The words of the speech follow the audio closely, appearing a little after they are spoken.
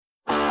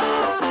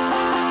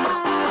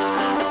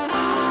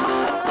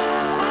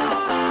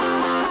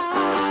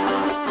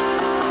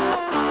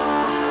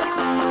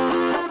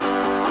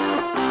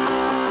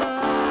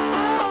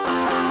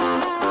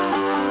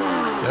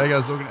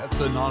guys, welcome to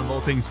episode 9 of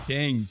All Things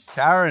Kings.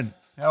 Karen,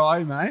 how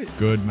are you, mate?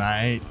 Good,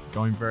 mate.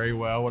 Going very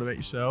well. What about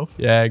yourself?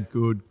 Yeah,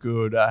 good.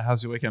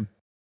 How's your weekend?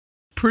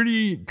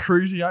 Pretty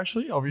cruisy,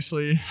 actually.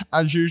 Obviously,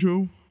 as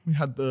usual, we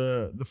had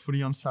the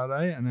footy on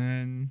Saturday and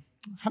then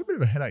had a bit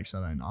of a headache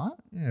Saturday night.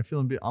 Yeah,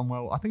 feeling a bit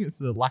unwell. I think it's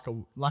the lack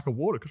of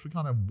water because we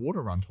can't have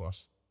water run to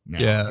us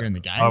now during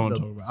the game. I don't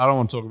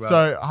want to talk about it.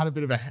 So I had a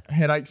bit of a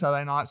headache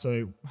Saturday night,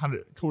 so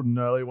called an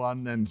early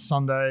one. Then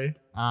Sunday,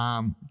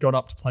 got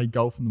up to play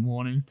golf in the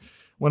morning.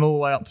 Went all the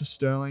way up to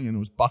Stirling and it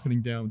was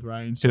bucketing down with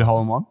rain. So Hit a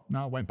hole in one?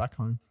 No, I went back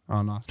home.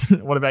 Oh, nice.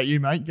 What about you,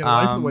 mate? Get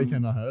away for the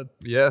weekend, I heard.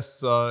 Yes,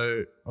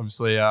 so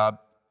obviously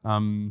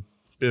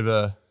bit of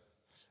a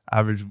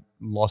average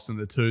loss in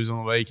the twos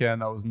on the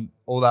weekend. That wasn't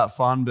all that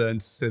fun, but to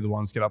see the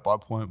ones get up by a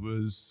point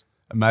was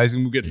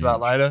amazing. We'll get to that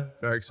later.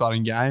 Very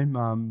exciting game.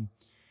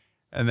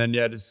 And then,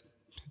 just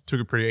took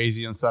it pretty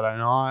easy on Saturday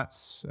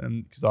nights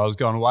and because I was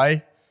going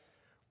away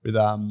with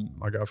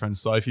my girlfriend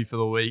Sophie for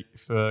the week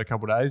for a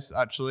couple of days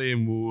actually,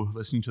 and we were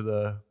listening to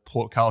the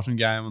Port Carlton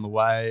game on the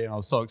way, and I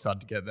was so excited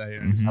to get there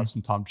and just have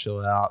some time to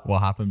chill out. What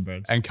happened,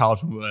 Breds? And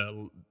Carlton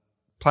were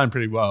playing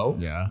pretty well.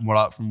 Yeah.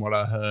 From what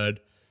I heard,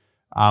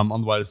 on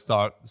the way to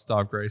Star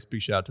of Greece.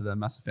 Big shout out to them,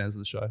 massive fans of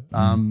the show.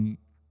 And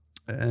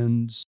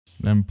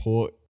then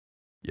Port.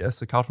 Yeah,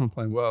 so Carlton were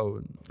playing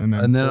well, And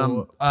then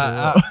Port.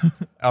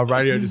 Our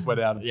radio just went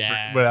out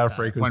of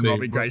frequency when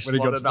Robbie Gray when he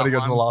got to the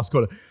one. last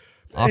quarter.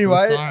 Anyway,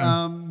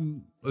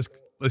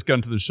 let's go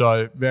into the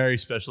show. Very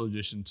special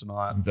edition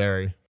tonight.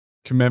 Very.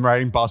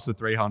 Commemorating Buster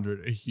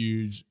 300, a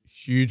huge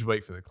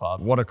week for the club.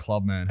 What a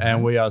club, man.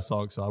 And we are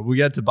so excited. We'll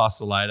get to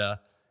Buster later.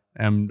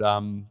 And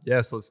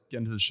so let's get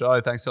into the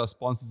show. Thanks to our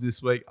sponsors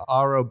this week,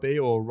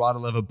 RLB or Ryder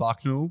Leather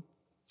Bucknell,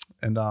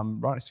 and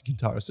right next to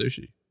Kintaro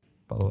Sushi,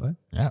 by the way.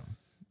 Yeah.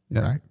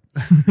 Right.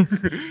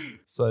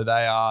 So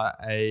they are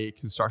a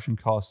construction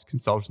cost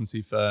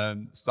consultancy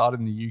firm started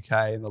in the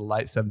UK in the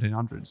late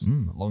 1700s.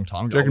 A long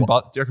time Do ago. you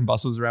reckon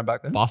Buster was around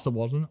back then? Buster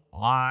wasn't.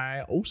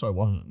 I also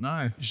wasn't.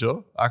 No. You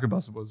sure? I reckon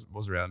Buster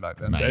was around back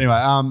then. Maybe. But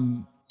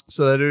anyway,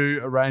 so they do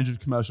a range of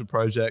commercial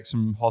projects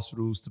from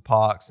hospitals to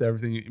parks,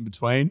 everything in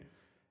between.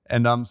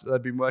 And so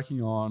they've been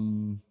working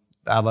on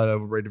the Adelaide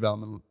Oval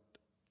redevelopment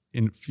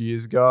a few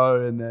years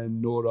ago, and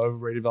then Nord Oval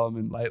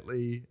redevelopment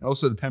lately, and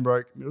also the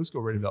Pembroke Middle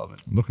School redevelopment.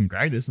 Looking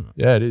great, isn't it?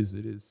 Yeah, it is.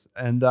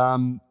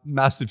 And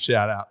massive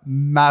shout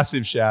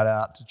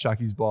out to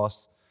Chucky's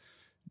boss,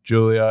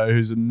 Julio,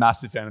 who's a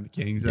massive fan of the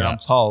Kings, and I'm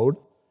told,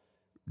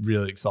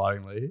 really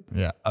excitingly,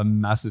 a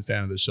massive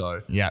fan of the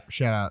show. Yeah,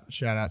 shout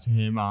out to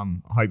him. I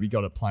hope you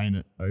got it playing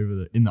it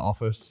in the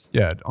office.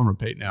 Yeah, on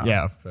repeat now.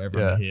 Yeah, for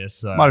everyone here.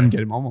 So might even get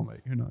him on one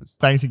week. Who knows?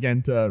 Thanks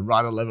again to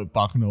Ryder Leather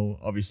Bucknell.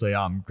 Obviously,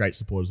 great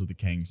supporters of the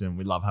Kings, and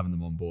we love having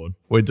them on board.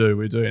 We do.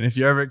 And if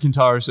you're ever at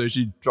Kintaro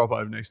Sushi, drop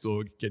over next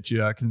door, get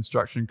your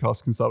construction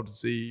cost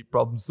consultancy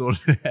problem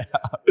sorted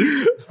out.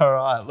 All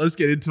right, let's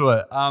get into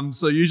it.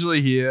 So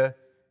usually here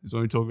is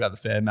when we talk about the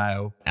fan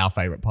mail. Our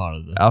favourite part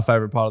of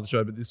the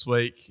show. But this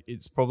week,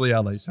 it's probably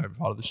our least favourite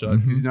part of the show.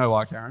 Because you know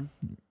why, Karen?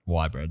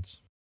 Why, Breds?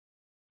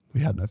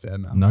 We had no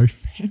fan mail. No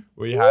fan?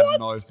 We had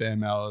no fan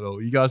mail at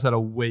all. You guys had a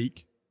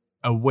week,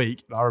 and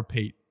I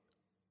repeat,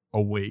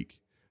 a week,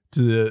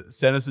 to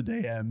send us a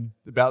DM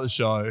about the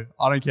show.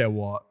 I don't care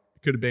what.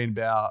 It could have been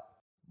about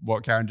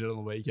what Karen did on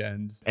the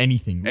weekend.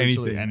 Anything.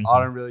 Literally anything. I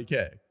don't really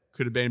care.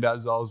 Could have been about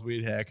Zol's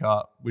weird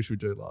haircut, which we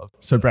do love.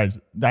 So, Brad,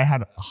 they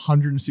had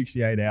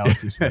 168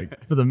 hours this week.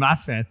 For the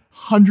maths fan,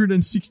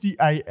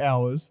 168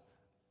 hours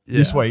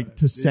this week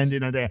to send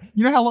in a DM.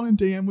 You know how long a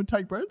DM would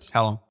take, Brad?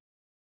 How long?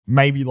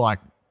 Maybe like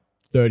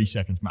 30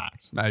 seconds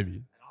max.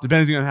 Maybe.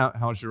 Depending on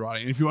how much you're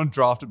writing. And if you want to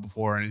draft it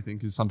before or anything,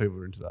 because some people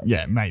are into that.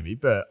 Yeah, maybe.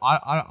 But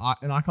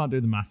I can't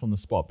do the maths on the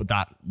spot, but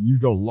that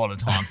you've got a lot of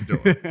time to do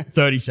it.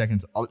 30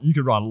 seconds. You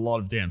could write a lot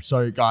of DMs.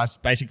 So, guys,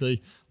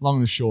 basically, long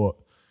and short,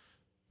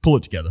 pull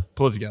it together.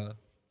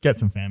 Get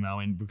some fan mail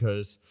in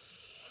because,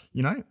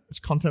 it's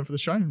content for the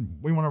show and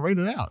we want to read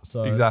it out.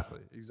 So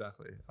Exactly.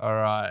 All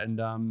right.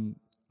 And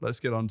let's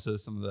get on to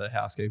some of the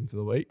housekeeping for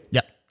the week.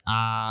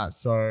 Yeah.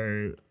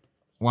 So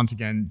once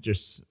again,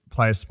 just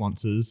player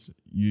sponsors.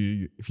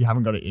 If you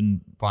haven't got it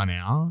in by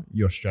now,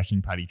 you're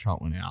stretching Paddy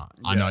Trotman out.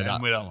 I know that.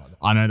 We don't like that.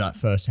 I know that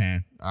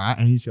firsthand. All right.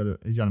 And he's got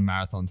a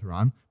marathon to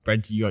run.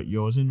 Brad, you got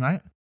yours in,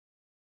 mate?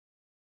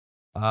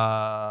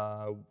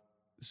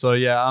 So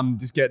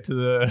just get to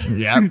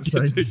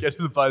the get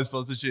to the player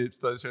sponsorships.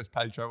 So stress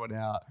Paddy Trotman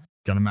out.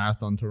 Got a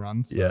marathon to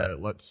run. So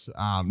let's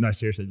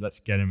seriously,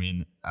 let's get him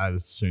in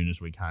as soon as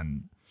we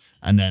can.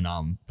 And then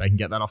they can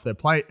get that off their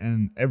plate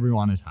and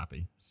everyone is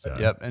happy.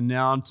 So and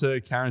now on to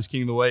Karen's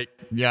King of the Week.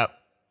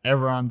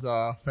 Everyone's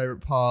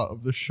favourite part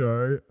of the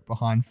show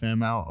behind fan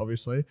mail,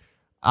 obviously.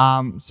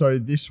 So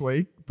this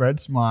week,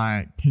 Brett's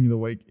my King of the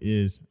Week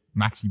is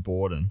Maxi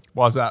Borden.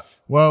 Why's that?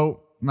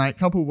 Well, mate, a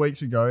couple of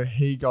weeks ago,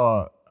 he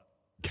got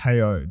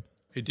KO'd.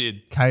 He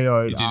did.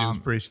 KO'd. It was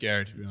pretty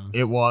scary, to be honest.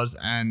 It was,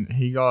 and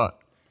he got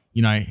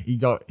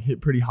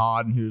hit pretty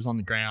hard and he was on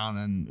the ground,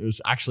 and it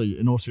was actually,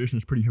 in all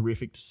seriousness, pretty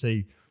horrific to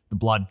see the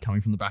blood coming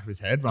from the back of his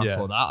head. When I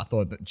saw that, I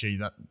thought that, gee,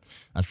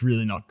 that's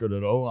really not good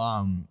at all.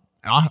 And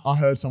I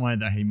heard somewhere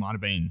that he might have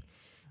been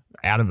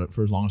out of it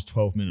for as long as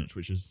 12 minutes,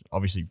 which is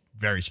obviously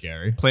very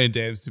scary. Playing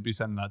dams to be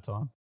sent in that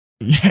time.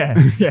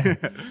 Yeah,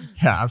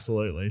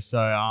 absolutely.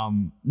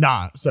 So,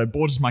 so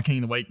Bords is my king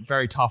of the week.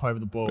 Very tough over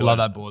the ball. We love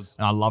that Bords.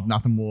 And I love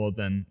nothing more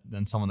than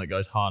someone that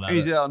goes hard at it.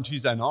 He's out on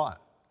Tuesday night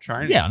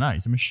training. Yeah, I know.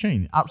 He's a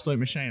machine. Absolute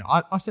machine.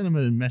 I sent him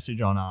a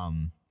message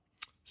on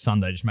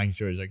Sunday just making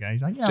sure he's okay.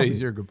 He's like, yeah. Jeez,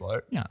 you're a good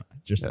bloke. Yeah,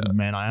 just the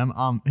man I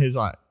am. He's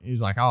like,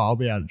 oh, I'll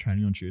be out at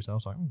training on Tuesday. I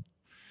was like,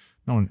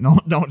 no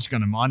one's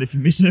going to mind if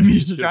you miss a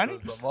music training.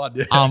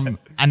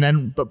 And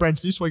then, but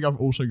Brents, this week I've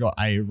also got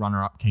a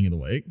runner-up king of the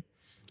week.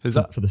 Who's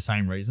that? For the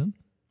same reason,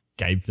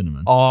 Gabe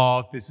Finneman.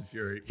 Oh, Fist of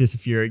Fury. Fist of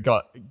Fury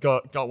got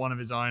one of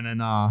his own, and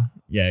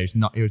he was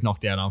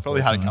knocked out. Unfortunately,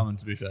 probably had it coming,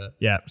 to be fair.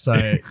 Yeah.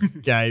 So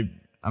Gabe,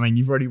 I mean,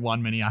 you've already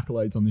won many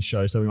accolades on this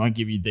show, so we won't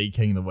give you the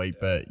king of the week,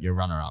 but you're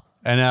runner-up.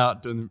 And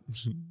out doing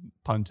the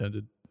pun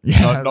intended.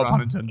 Yeah, not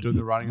pun intended. Doing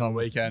the running on the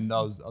weekend.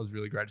 That was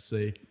really great to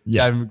see.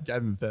 Yeah. Gave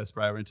him a fair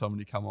spray every time when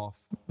he come off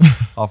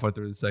halfway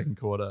through the second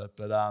quarter.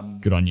 But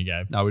good on you,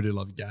 Gabe. No, we do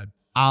love you, Gabe.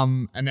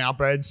 And now,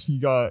 Breds, you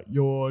got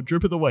your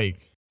drip of the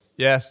week.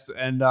 Yes,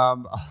 and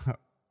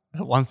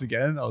once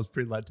again, I was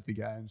pretty late to the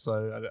game,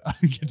 so I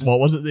didn't get to. What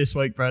was it this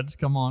week, Breds?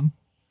 Come on.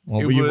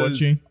 What were you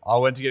watching? I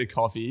went to get a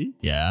coffee.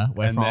 Yeah,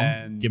 where and from?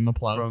 Then Give him a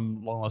plug.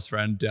 From long lost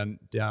friend down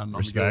on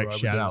Respect. the road.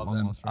 Shout out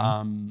long lost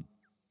friend.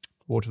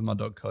 Walked with my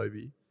dog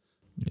Kobe.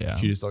 Yeah,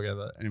 cutest dog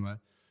ever. Anyway,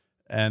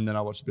 and then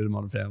I watched a bit of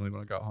Modern Family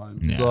when I got home.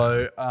 Yeah.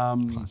 So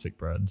classic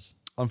Breds.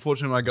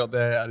 Unfortunately, when I got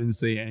there, I didn't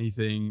see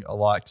anything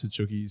alike to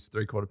Chucky's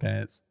 3/4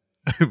 pants,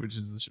 which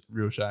is a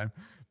real shame.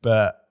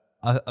 But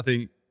I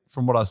think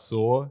from what I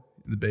saw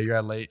in the B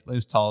grade,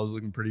 Liam's Tyler was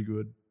looking pretty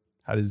good.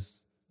 Had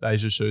his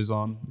Asia shoes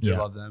on. Yeah.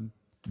 Love them.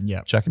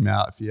 Yeah. Check them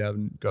out if you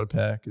haven't got a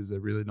pair because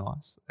they're really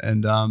nice.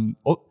 And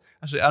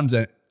actually,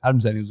 Adam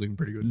Zenny was looking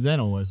pretty good.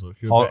 Zen always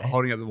looks good.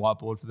 Holding up the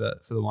whiteboard for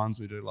the ones,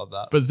 we do love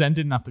that. But Zen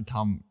didn't have to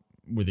come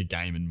with a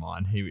game in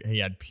mind. He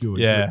had pure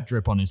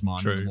drip on his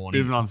mind in the morning.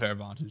 Bit of an unfair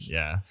advantage.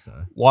 Yeah.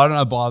 So why don't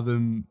I buy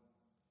them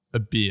a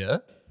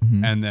beer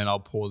Mm-hmm. and then I'll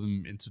pour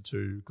them into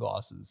 2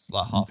 glasses,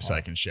 like half. So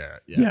they can share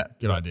it. Yeah.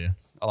 Good idea.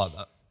 I like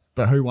that.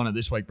 But who won it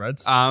this week,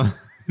 Breds?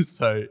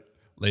 So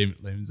Liam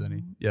and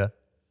Zenny. Yeah.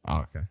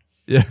 Oh, okay.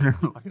 Yeah,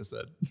 like I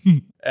said.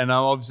 And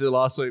obviously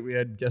last week we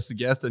had Guess the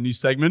Guest, a new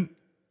segment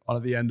on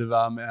at the end of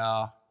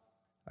our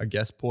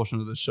guest portion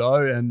of the show.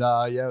 And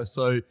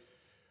so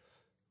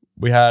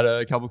we had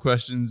a couple of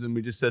questions and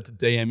we just said to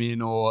DM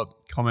in or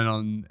comment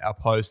on our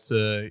post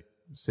to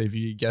see if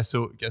you guess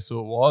who it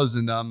was.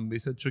 And we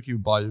said Chucky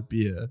would buy you a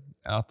beer.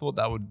 And I thought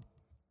that would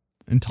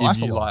entice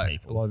a give you lot of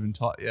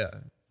people. Yeah.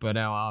 But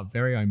our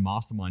very own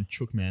mastermind,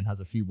 Chook Man, has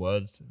a few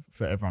words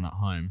for everyone at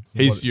home. So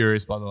he's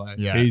furious, by the way.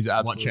 Yeah, he's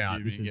absolutely watch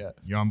out. fuming.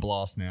 You're on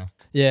blast now.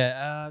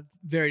 Yeah,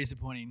 very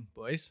disappointing,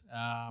 boys.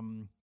 I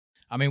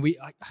mean,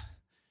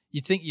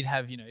 you'd think you'd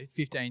have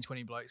 15,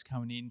 20 blokes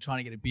coming in trying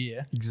to get a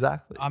beer.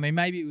 Exactly. I mean,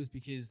 maybe it was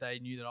because they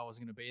knew that I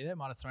wasn't going to be there.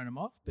 Might have thrown them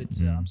off, but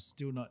I'm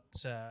still not.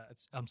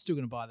 I'm still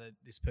going to buy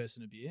this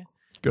person a beer.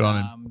 Good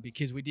on him.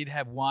 Because we did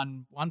have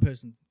one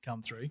person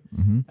come through.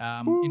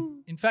 Mm-hmm.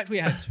 In fact, we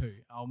had 2.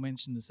 I'll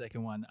mention the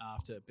second one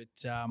after. But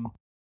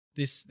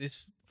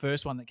this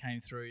first one that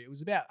came through, it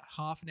was about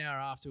half an hour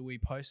after we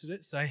posted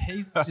it. So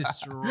he's just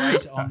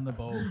straight on the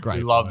ball. Great.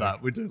 We love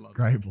that. We do love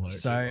Great that. bloke.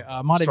 So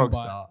I might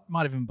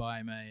even buy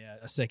him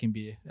a second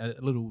beer, a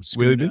little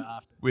Wheelie bin?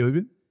 after. Wheelie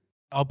bin?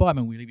 I'll buy him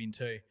a wheelie bin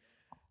too.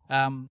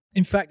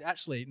 In fact,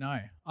 actually, no.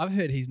 I've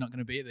heard he's not going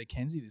to be at the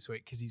Kenzie this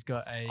week because he's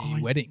got a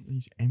wedding.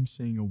 He's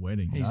emceeing a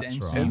wedding. He's That's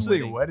emceeing right.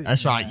 MCing a wedding.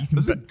 That's right. You can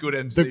That's a good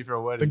MC for a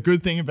The wedding.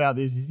 good thing about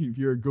this is if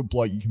you're a good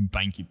bloke, you can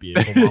bank your beer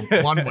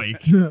for one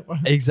week.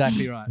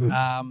 Exactly right.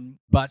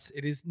 But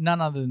it is none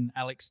other than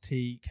Alex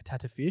T.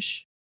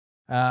 Catatafish.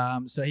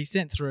 So he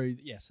sent through,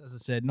 yes, as I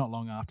said, not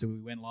long after we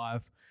went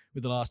live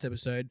with the last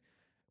episode.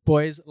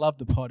 Boys, love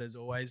the pod as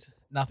always.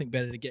 Nothing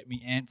better to get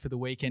me amped for the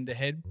weekend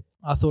ahead.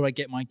 I thought I'd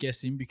get my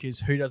guests in because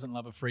who doesn't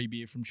love a free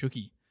beer from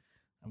Chucky?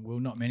 And well,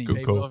 not many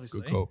people,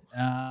 obviously. Good call.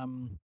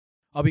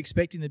 I'll be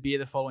expecting the beer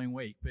the following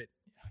week, but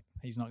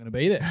he's not going to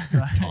be there.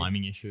 So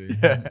Timing issue.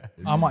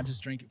 I might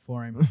just drink it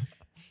for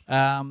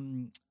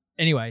him.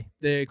 Anyway,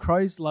 the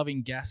Crows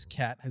loving gas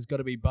cat has got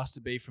to be Buster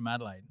B from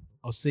Adelaide.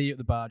 I'll see you at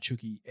the bar,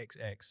 Chucky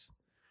XX.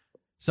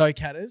 So,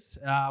 Catters,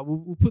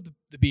 we'll put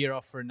the beer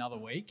off for another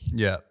week.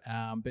 Yeah.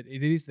 But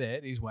it is there.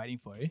 It is waiting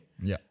for you.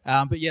 Yeah.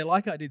 But yeah,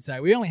 like I did say,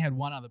 we only had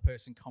one other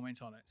person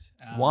comment on it.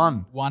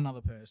 One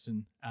other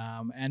person.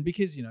 And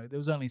because, there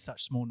was only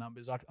such small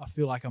numbers, I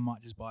feel like I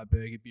might just buy a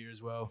burger beer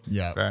as well.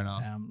 Yeah. Fair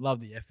enough. Love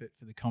the effort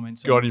for the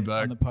comments Good on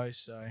on you, the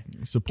post. So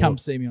Support, come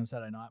see me on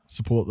Saturday night.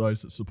 support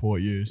those that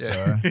support you.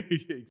 So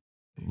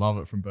love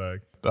it from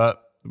Berg.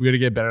 But we got to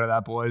get better at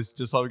that, boys.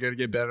 Just like we got to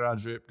get better at our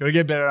drip. Got to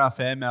get better at our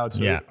fan mail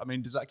too. Yeah. I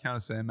mean, does that count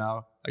as fan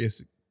mail? I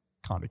guess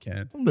kind of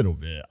can. A little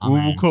bit.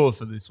 We'll call it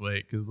for this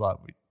week because like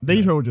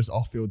these are all just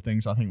off-field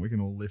things. I think we can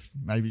all lift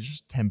maybe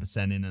just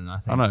 10% in, and I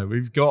think I know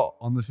we've got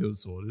on the field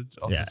sorted.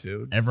 Off the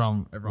field,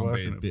 everyone will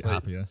be a bit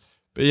happier.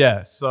 But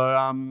yeah, so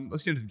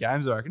let's get into the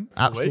games, I reckon.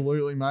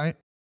 Absolutely, mate.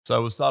 So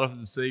we'll start off with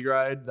the C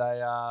grade.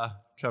 They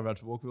travelled out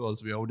to Walkerville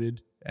as we all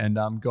did, and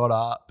got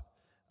up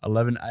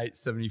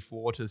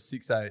 11-8-74 to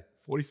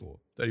 6-8-44,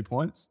 30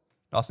 points.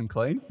 Nice and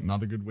clean.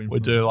 Another good win. We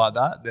do like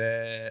that.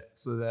 They're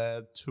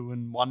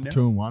 2-1 now.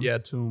 2-1. Yeah,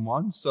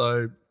 2-1.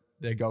 So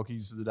their goal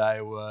kickers for the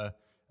day were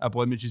our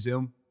boy Mitchy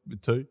Zilm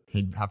with 2.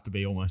 He'd have to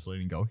be almost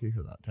leading goal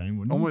kicker of that team,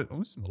 wouldn't he?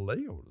 Almost in the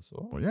league, I would have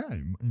thought. Well, yeah,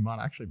 he might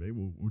actually be.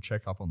 We'll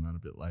check up on that a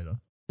bit later.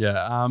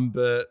 Yeah,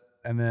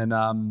 and then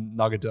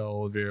Nugget Del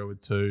Oliveira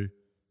with 2.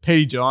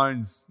 Petey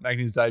Jones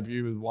making his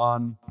debut with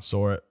 1. I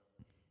saw it.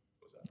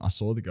 I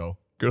saw the goal.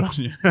 Good on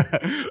you.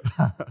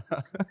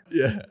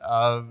 Yeah.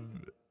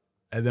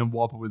 And then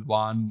Whopper with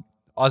 1.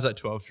 Isaac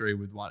 12-3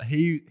 with 1.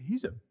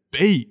 He's a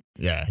beat.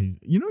 Yeah, I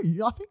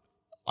think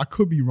I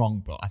could be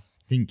wrong, but I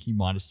think he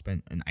might have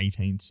spent an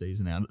 18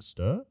 season out at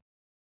Stir.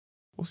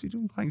 What's he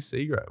doing playing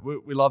C grade?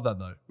 We love that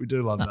though. We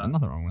do love that.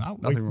 Nothing wrong with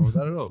that. Nothing wrong with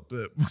that at all.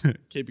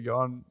 But keep it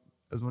going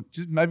as much.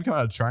 Just maybe come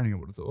out of training, I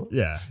would have thought.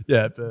 Yeah.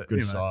 Yeah, but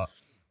good start.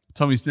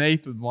 Tommy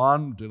Sneath with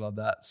 1. Do love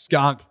that.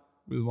 Skunk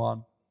with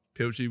 1.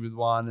 Pilchy with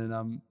 1,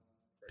 and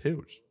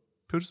Pilch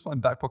is playing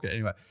back pocket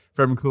anyway.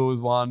 Fred McClure with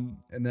 1,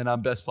 and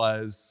then best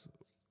players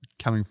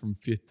coming from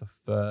 5th to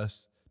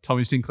 1st.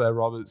 Tommy Sinclair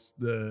Roberts,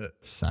 the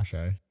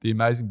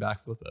amazing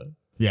back flipper.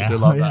 Yeah, I do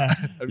love that.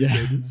 Have you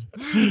seen this?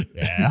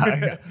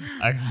 Yeah,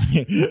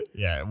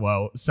 yeah.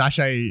 Well,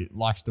 Sachet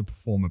likes to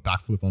perform a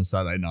backflip on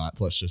Saturday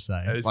nights. Let's just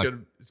say it's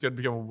going to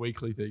become a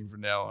weekly thing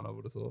from now on. I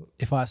would have thought.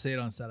 If I see it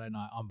on Saturday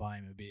night, I'm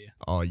buying him a beer.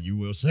 Oh, you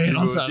will see it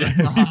on Saturday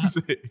night.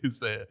 You'll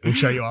see it. We'll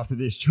show you after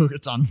this. Chook,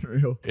 it's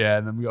unreal. Yeah,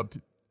 and then we got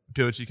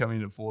Pilchy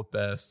coming in at 4th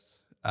best.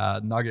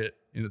 Nugget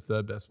in at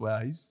 3rd best. Wow,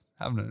 he's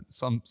having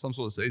some sort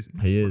of season.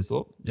 He is.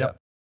 Yep.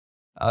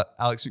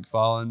 Alex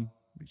McFarlane,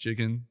 Big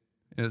Chicken,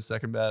 in at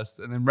 2nd best,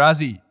 and then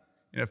Razzie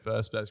in at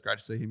 1st best. Great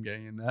to see him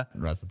getting in there.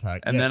 Raz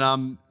attack. And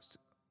then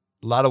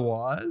ladder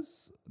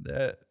wise,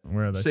 they're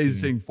where are they?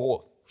 Season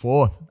 4th.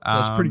 4th. So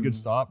it's a pretty good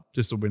start.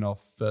 Just a win off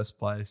 1st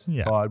place,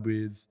 tied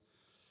with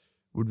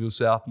Woodville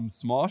South and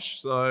Smosh.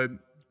 So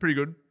pretty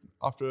good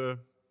after a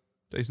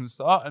decent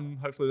start, and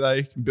hopefully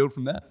they can build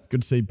from there.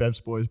 Good to see Bev's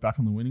boys back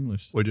on the winning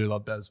list. We do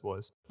love Bev's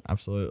boys.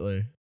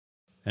 Absolutely.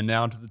 And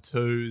now onto the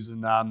 2s,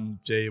 and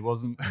it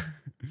wasn't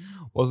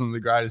the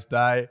greatest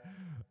day.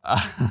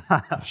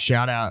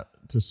 Shout out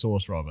to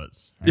Sauce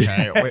Roberts.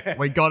 Okay,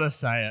 we gotta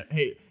say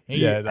it.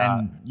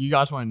 And you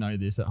guys won't know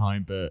this at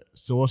home, but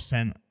Sauce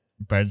sent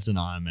Breds and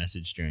I a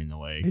message during the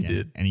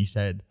week. And he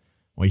said,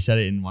 we said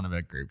it in one of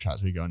our group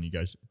chats. We go and he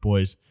goes,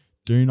 boys,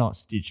 do not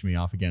stitch me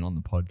up again on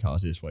the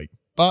podcast this week.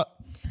 But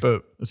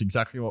that's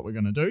exactly what we're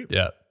gonna do.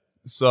 Yeah.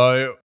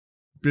 So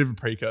bit of a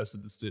precursor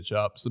to stitch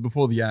up. So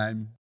before the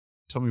game,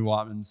 Tommy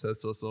Whiteman says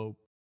to us all,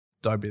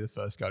 "Don't be the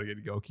first guy to get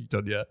a goal kicked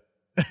on yet."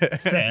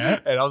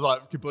 Fair. And I was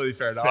like, completely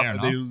fair enough. Fair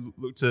and then he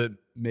looked at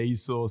me,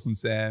 Sauce, and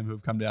Sam, who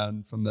have come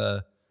down from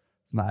the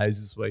A's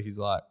this week. He's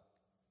like,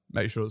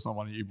 make sure it's not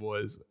one of you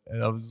boys.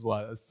 And I was just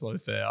like, that's so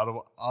fair.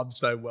 I'm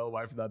so well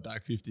away from that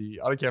back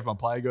 50. I don't care if my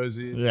player goes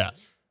in. Yeah.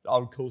 I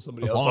would call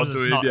somebody else. As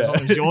long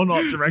as you're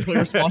not directly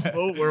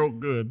responsible, we're all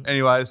good.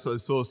 Anyway, so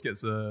Sauce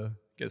gets a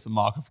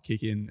marker for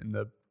kick in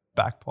the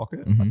back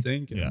pocket, I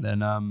think. And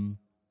then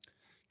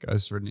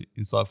goes for an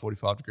inside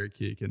 45-degree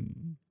kick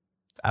and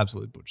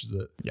absolutely butchers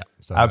it. Yeah.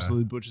 So,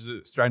 absolutely butchers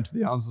it straight into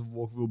the arms of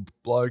Walkerville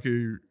bloke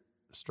who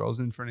strolls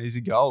in for an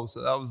easy goal.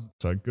 So that was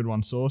a good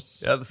one,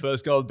 Sauce. Yeah, the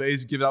first goal the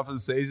Bees given up for the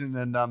season,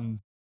 and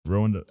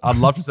ruined it. I'd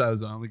love to say it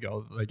was the only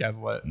goal that they gave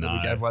away that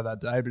we gave away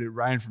that day, but it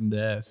rained from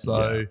there.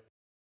 So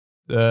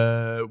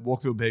the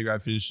Walkerville B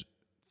grade finished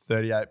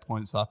 38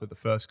 points up at the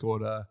first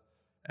quarter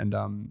and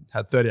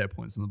had 38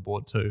 points on the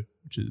board too,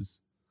 which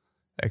is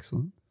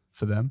excellent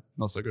for them.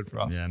 Not so good for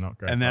us. Yeah, not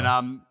great. And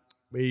then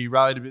we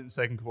rallied a bit in the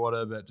second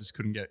quarter, but just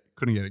couldn't get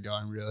it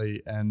going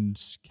really, and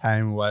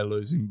came away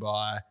losing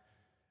by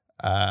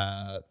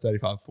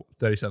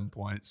 37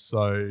 points.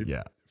 So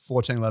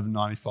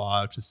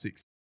 14-11-95 to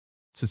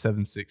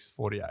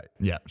 7-6-48.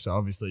 Yeah, so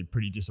obviously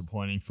pretty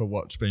disappointing for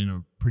what's been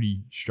a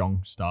pretty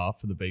strong start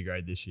for the B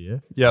grade this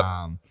year.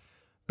 Yeah.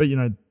 But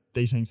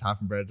these things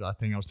happen, Brad. I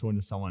think I was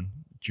talking to someone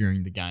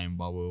during the game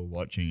while we were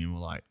watching, and we're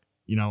like,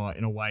 you know what,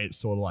 in a way it's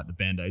sort of like the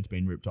Band-Aid's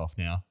been ripped off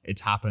now.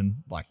 It's happened.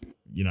 Like,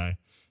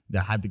 they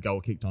had the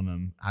goal kicked on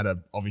them, had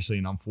obviously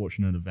an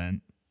unfortunate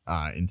event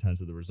in terms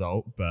of the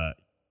result, but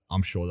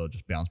I'm sure they'll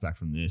just bounce back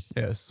from this.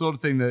 Yeah, sort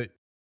of thing that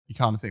you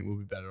kind of think will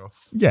be better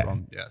off. Yeah.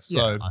 From. Yeah,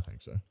 so I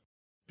think so.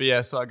 But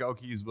yeah, so our goal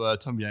kickers were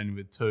Tom Yanni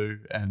with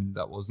 2, and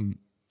that wasn't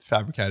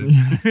fabricated.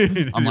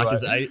 Unlike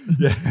his 8.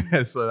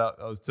 Yeah, so that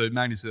was 2.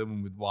 Magnus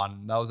Silverman with 1.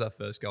 And that was our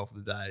first goal for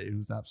the day. It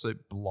was an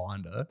absolute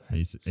blinder.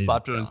 He's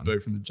slapped it on his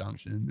boot from the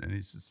junction, and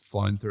he's just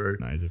flown through.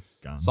 No, he's a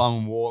gun.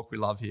 Simon Walk, we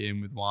love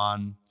him with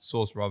 1.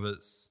 Sauce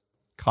Roberts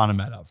kind of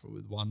made up for it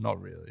with 1. Not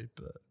really,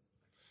 but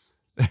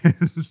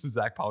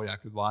Zach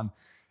Polyak with 1.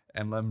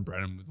 and Levin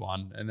Brennan with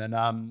 1. And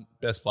then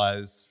best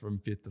players from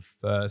 5th to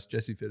 1st,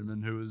 Jesse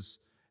Fitterman, who was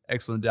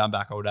excellent down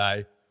back all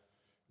day,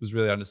 was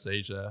really under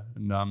siege there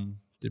and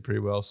did pretty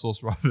well.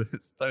 Sauce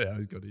Roberts, don't know how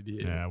he's got in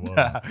here. Yeah,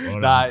 well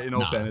Nah, in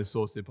all fairness,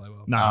 Sauce did play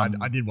well. No,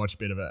 I did watch a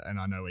bit of it, and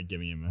I know we're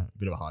giving him a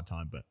bit of a hard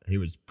time, but he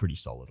was pretty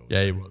solid.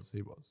 Yeah, he was.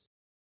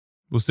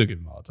 We'll still give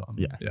him a hard time.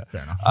 Yeah,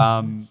 fair enough.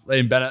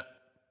 Liam Bennett,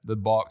 the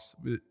box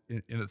in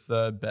at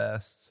 3rd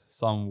best,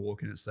 Simon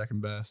Walker in at 2nd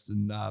best,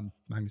 and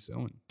Magnus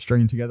Selwyn.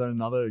 Stringing together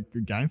another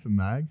good game for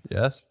Mag.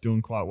 Yes.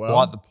 Doing quite well.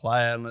 Quite the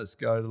player, and let's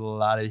go to the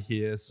ladder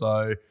here.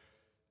 So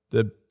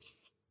the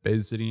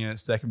Bees sitting in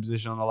 2nd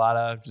position on the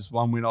ladder, just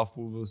 1 win off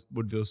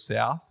Woodville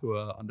South, who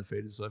are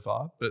undefeated so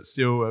far, but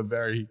still a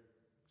very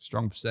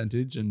strong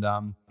percentage, and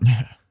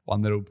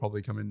one that'll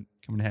probably come in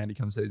handy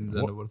come season's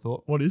end, I would have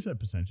thought. What is that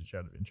percentage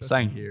out of interest?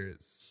 Saying here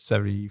it's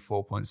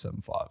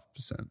 74.75%.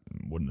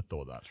 Wouldn't have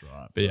thought that's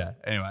right. But yeah,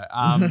 anyway.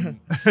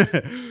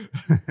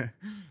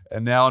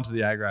 And now onto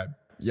the A grade.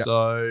 Yep.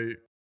 So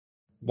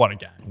what a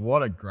game.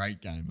 What a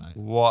great game, mate.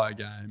 What a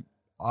game.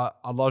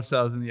 I'd love to say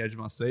I was in the edge of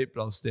my seat,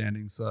 but I was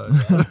standing, so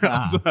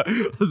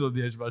I was on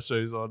the edge of my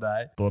shoes all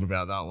day. Thought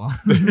about that one.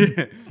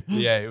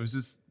 Yeah, it was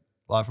just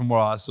like from what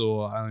I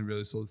saw, I only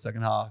really saw the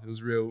second half. It was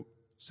a real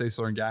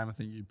seesawing game. I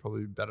think you'd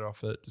probably be better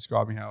off at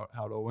describing how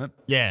it all went.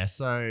 Yeah,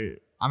 so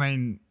I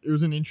mean, it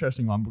was an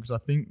interesting one because I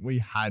think we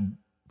had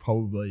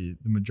probably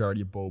the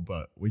majority of ball,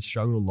 but we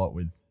struggled a lot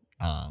with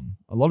a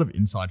lot of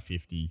inside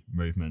 50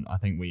 movement. I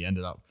think we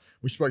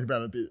spoke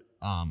about it a bit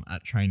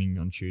at training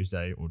on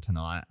Tuesday or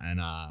tonight, and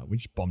we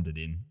just bombed it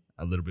in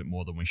a little bit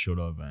more than we should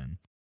have, and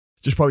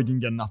just probably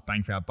didn't get enough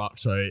bang for our buck.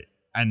 So,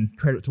 and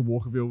credit to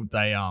Walkerville,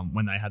 they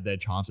when they had their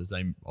chances,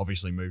 they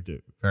obviously moved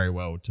it very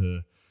well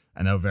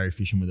and they were very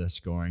efficient with their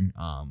scoring.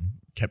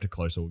 Kept it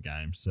close all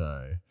game.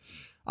 So,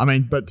 I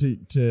mean, but to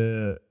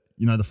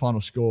the final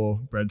score,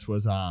 Breads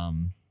was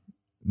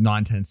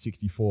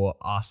 9-10-64,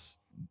 us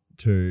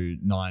to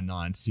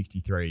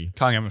 9-9-63.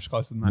 Can't get much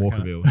closer than that.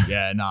 Walkerville.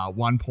 Yeah,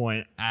 1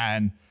 point.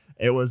 And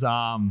it was,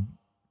 so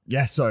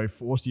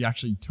Forsey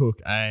actually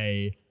took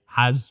a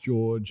Haz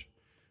George,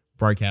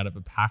 broke out of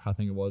a pack, I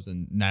think it was,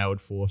 and nailed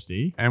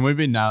Forsey. And we've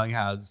been nailing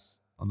Haz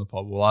on the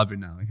pod. Well, I've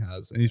been nailing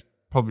Haz, and he's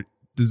probably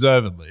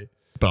deservedly.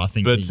 But I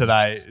think not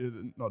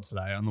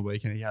today, on the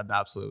weekend, he had an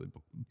absolutely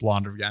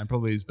blinder of a game.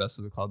 Probably his best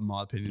of the club, in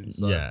my opinion.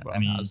 So, yeah,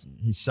 and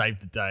he saved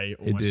the day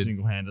almost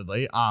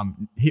single-handedly.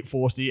 Hit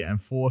Forsey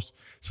and Force.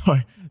 So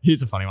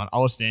here's a funny one. I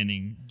was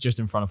standing just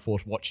in front of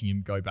Force watching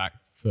him go back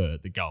for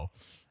the goal.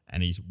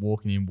 And he's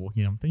walking in.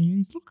 I'm thinking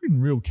he's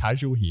looking real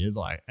casual here.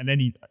 And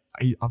then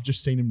I've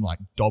just seen him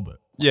dob it.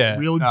 Yeah.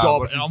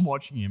 Dob it. And I'm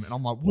watching him and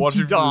I'm like, what's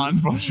he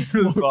done? I was like,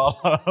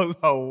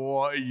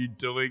 what are you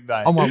doing,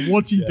 mate? I'm like,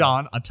 what's he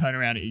done? I turn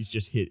around and he's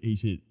hit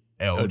LJ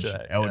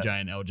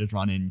and LJ's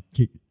run in,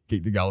 kick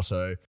the goal.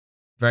 So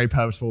very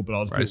purposeful, but I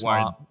was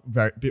a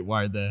bit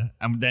worried there.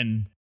 And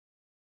then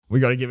we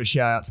got to give a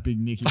shout out to Big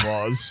Nicky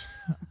Was.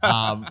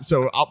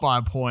 So we're up by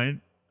a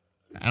point.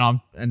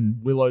 And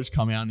Willow's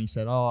come out and he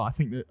said, I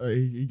think that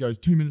he goes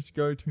 2 minutes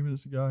to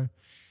go.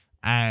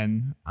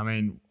 And I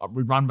mean,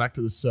 we run back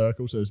to the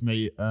circle. So it's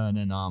me, Ern,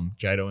 and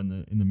Jado in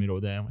the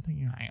middle there. And we're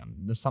thinking, hang on,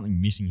 there's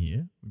something missing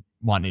here. We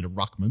might need a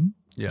ruckman.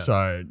 Yeah.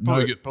 So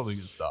probably a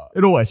good start.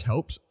 It always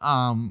helps.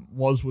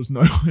 Was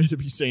nowhere to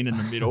be seen in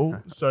the middle.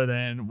 So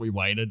then we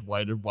waited.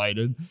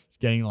 It's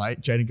getting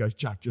late. Jaden goes,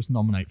 Jack, just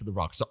nominate for the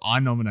ruck. So I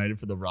nominated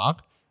for the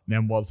ruck.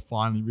 Then Was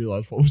finally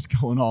realised what was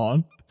going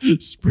on,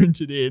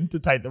 sprinted in to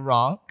take the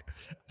ruck,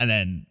 and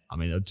then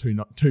there were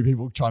two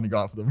people trying to go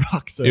out for the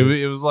ruck. So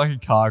it was like a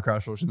car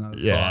crash watching that.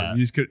 Yeah, you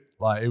just could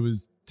it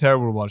was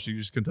terrible to watch. You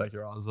just couldn't take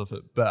your eyes off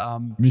it. But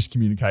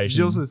miscommunication. Did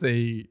you also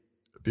see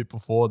a bit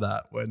before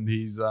that when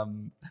he's I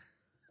don't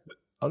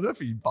know if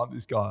he bumped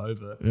this guy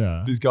over.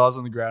 Yeah, this guy's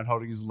on the ground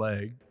holding his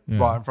leg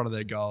right in front of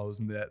their goals,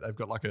 and they've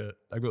got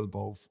the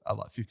ball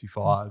at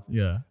 55.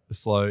 Yeah, the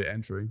slow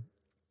entry.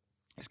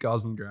 This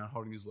guy's on the ground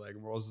holding his leg,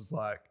 and Roz is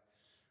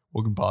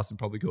walking past him,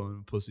 probably calling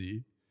him a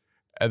pussy.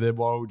 And then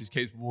Warren just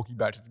keeps walking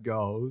back to the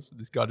goals.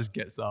 This guy just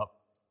gets up,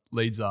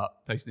 leads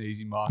up, takes an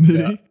easy mark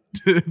out,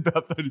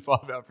 about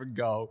 35 out from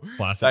goal.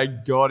 Classic.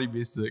 Thank God he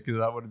missed it, because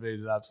that would have been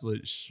an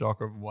absolute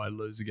shocker of a way to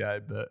lose the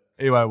game. But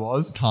anyway,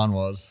 Khan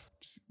was.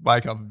 Just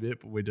wake up a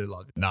bit, but we do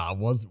love it. Nah,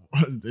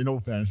 in all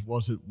fairness,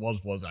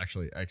 was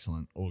actually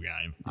excellent all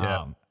game.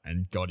 Yeah.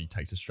 And God, he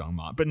takes a strong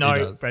mark. But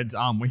no, Freds,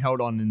 we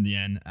held on in the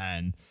end,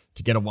 and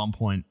to get a 1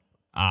 point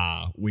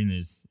win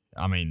is,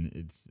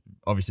 it's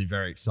obviously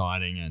very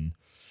exciting, and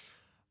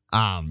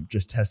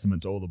just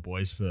testament to all the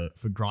boys for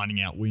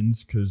grinding out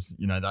wins, because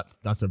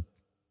that's a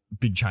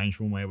big change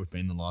from where we've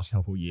been the last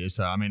couple of years.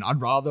 So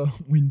I'd rather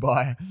win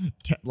by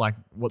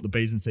what the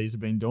B's and C's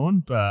have been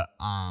doing, but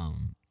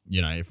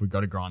if we've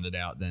got to grind it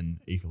out, then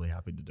equally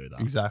happy to do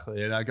that.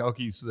 Exactly. And our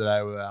goalkeepers for the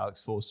day were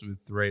Alex Forster with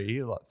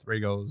 3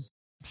 goals.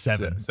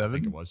 Seven, I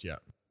think it was, yeah.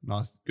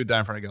 Nice. Good day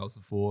in front of goals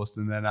for Forst.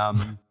 And then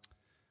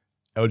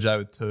LJ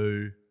with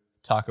 2,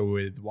 Tucker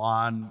with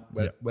 1,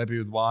 Webby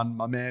with 1.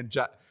 My man,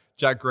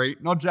 Jack Green.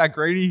 Not Jack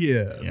Greeny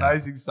here. Yeah.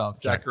 Amazing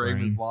stuff. Jack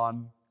Green with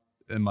 1.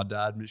 and my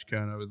dad, Mitch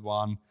Kerner, with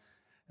 1.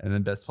 And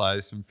then best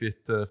players from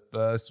 5th to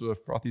 1st were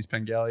Frothy's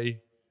Pengelly.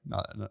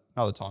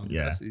 Another time.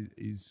 Yeah.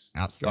 He's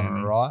Outstanding.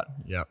 done it right.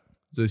 Yep.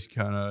 Zeus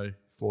Kerno,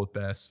 4th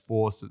best.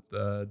 Force at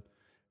 3rd.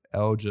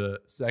 Elger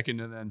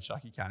 2nd. And then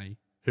Chucky Canny,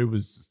 who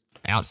was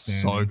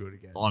Outstanding. so good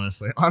again.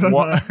 Honestly, I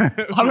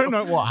don't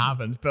know what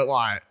happens, but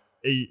like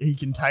he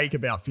can take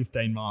about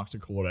 15 marks a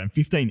quarter and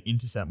 15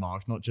 intercept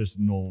marks, not just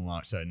normal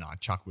marks. So no,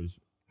 Chuck was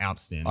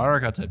outstanding. I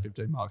reckon I'd take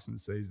 15 marks in the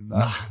season.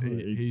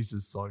 He's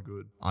just so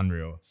good.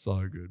 Unreal.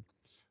 So good.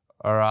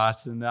 All right.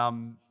 And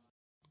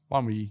why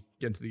don't we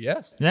get into the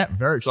guest? Yeah,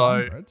 very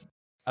exciting. So, bro.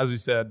 as we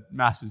said,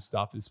 massive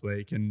stuff this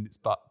week. And it's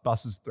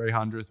Bus's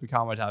 300th. We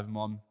can't wait to have him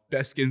on.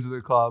 Best skins of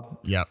the club.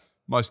 Yep.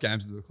 Most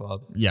games of the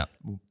club. Yep.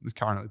 Well, he's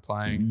currently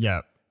playing.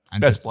 Yep.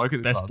 And Best bloke at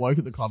the best club. bloke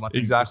at the club. I think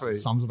Exactly.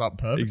 just sums it up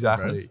perfectly.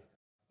 Exactly. Chris.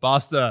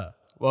 Buster,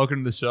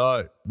 welcome to the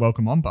show.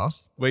 Welcome on,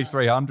 Bus. Week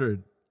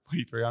 300.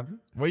 Week 300?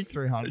 Week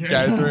 300.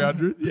 Game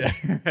 300?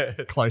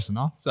 Yeah. Close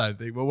enough. Same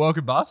thing. Well,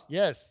 welcome, Bust.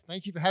 Yes,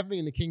 thank you for having me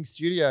in the King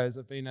Studios.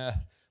 I've been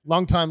a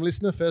long-time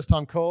listener,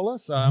 first-time caller,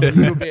 so I'm a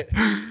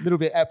little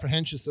bit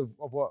apprehensive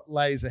of what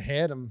lays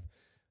ahead. I'm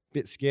a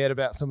bit scared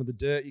about some of the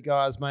dirt you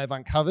guys may have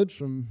uncovered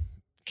from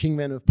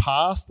Kingmen of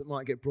past that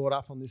might get brought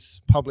up on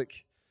this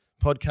public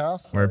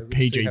podcast. We're a So we'll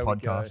see PG how we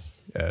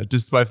podcast. Yeah,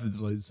 just wait for the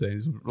deleted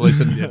scenes. We'll release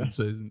it at the end of the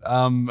season.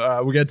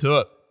 We'll get to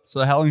it.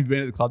 So how long have you been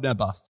at the club now,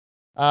 Bust?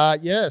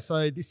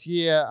 So this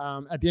year,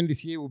 at the end of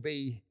this year, will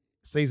be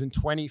season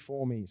 20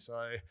 for me. So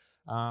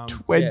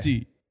 20.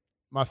 yeah.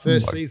 My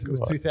first Oh my season was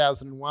God.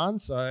 2001.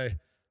 So,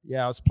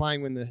 yeah, I was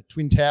playing when the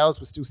Twin Towers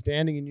were still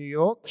standing in New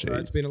York. So Jeez.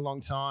 it's been a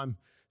long time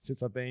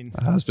since I've been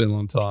It has been a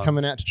long time.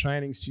 coming out to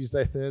trainings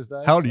Tuesday,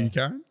 Thursday. How old are So- you,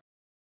 Karen?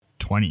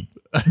 20.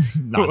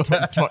 No,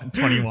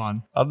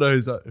 21. I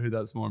don't know who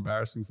that's more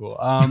embarrassing for.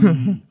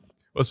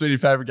 What's been your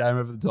favourite game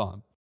over the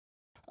time?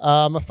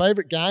 My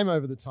favourite game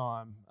over the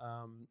time.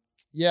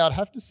 I'd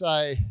have to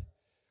say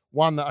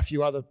one that a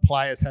few other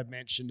players have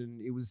mentioned, and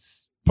it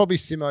was probably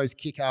Simo's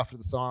kick after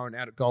the siren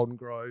out at Golden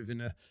Grove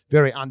in a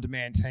very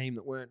undermanned team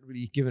that weren't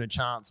really given a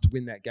chance to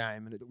win that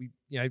game. And we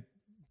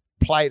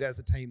played as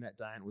a team that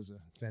day, and it was a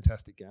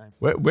fantastic game.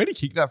 Where do you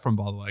kick that from,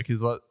 by the way?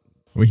 Because like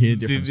We hear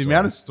the different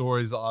amount of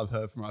stories. stories that I've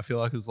heard from it, I feel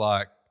like it was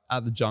like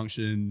at the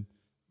junction,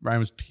 rain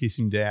was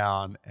pissing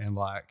down, and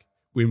like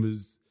wind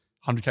was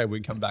 100k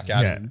wind coming back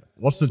at him.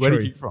 What's the Where do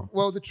you truth? kick from?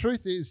 Well, the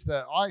truth is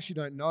that I actually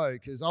don't know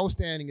because I was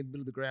standing in the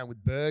middle of the ground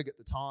with Berg at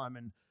the time,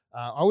 and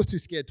I was too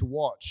scared to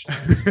watch. I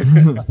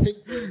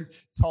think Berg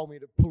told me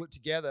to pull it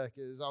together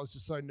because I was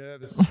just so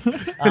nervous.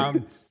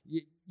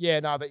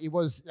 But it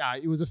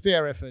was a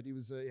fair effort. It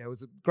was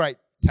a great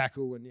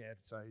tackle, and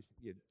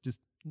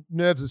just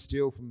nerves of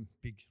steel from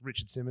big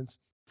Richard Simmons.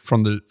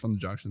 From the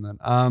junction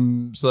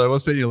then. So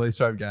what's been your least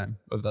favourite game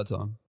of that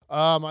time?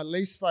 My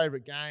least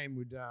favourite game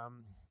would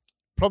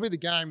probably the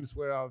games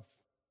where I've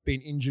been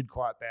injured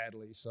quite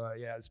badly. So,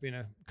 there's been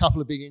a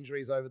couple of big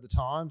injuries over the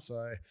time.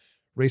 So,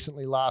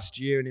 recently last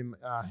year and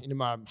in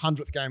my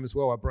 100th game as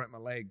well, I broke my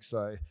leg.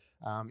 So,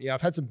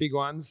 I've had some big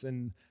ones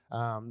and,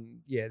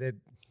 they're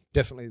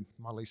definitely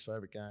my least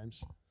favourite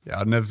games. Yeah,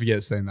 I'll never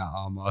forget seeing that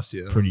arm last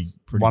year. That Pretty was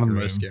one of the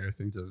grim. most scary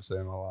things I've ever seen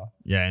in my life.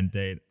 Yeah,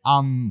 indeed.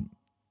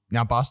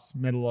 Now, Bus,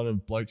 met a lot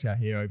of blokes out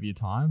here over your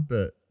time,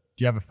 but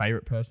do you have a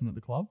favourite person at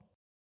the club?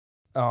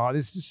 Oh,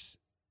 there's just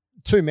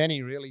too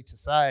many really to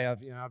say.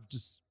 I've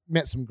just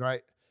met some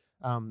great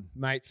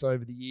mates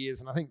over the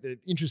years, and I think the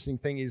interesting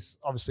thing is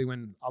obviously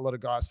when a lot of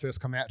guys first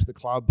come out to the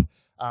club,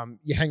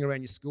 you hang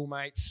around your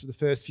schoolmates for the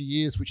first few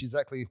years, which is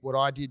exactly what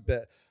I did.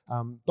 But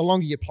the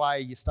longer you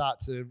play, you start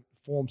to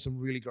form some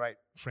really great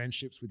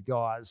friendships with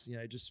guys.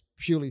 Just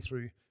purely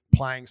through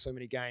playing so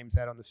many games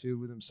out on the field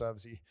with them. So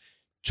obviously,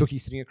 Chucky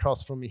sitting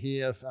across from me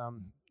here,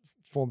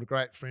 formed a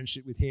great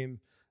friendship with him.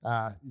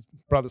 His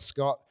brother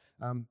Scott.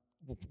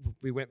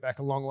 We went back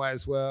a long way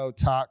as well.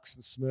 Tux,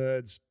 the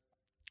Smurds,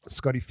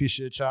 Scotty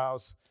Fisher,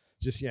 Charles.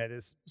 Just,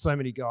 there's so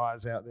many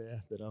guys out there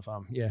that I've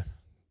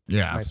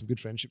made some good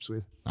friendships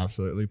with.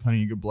 Absolutely.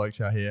 Plenty of good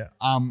blokes out here.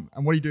 And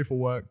what do you do for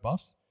work,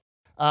 Bus?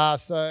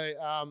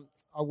 I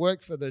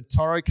work for the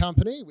Toro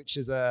Company, which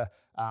is a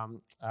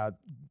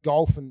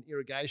golf and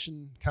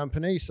irrigation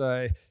company.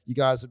 So you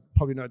guys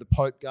probably know the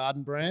Pope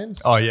Garden brand.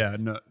 Oh, yeah.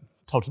 No,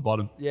 top to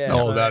bottom. Yeah,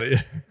 All so- about it.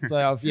 So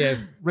I've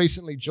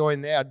recently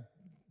joined there. I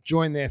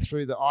joined there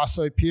through the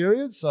ISO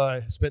period. So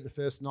I spent the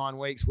first 9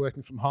 weeks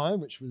working from home,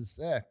 which was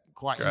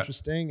quite Great.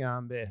 interesting.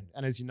 And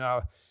as you know,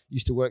 I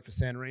used to work for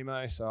San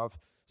Remo, so I've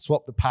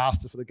swapped the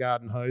pasta for the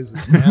garden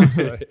hoses now.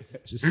 So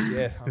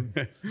I'm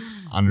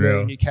Unreal.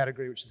 really a new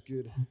category, which is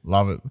good.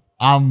 Love it.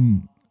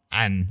 And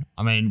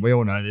I mean, we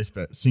all know this,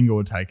 but single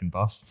or taken,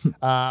 Bust.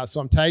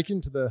 So I'm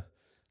taken to the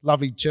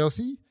lovely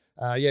Chelsea.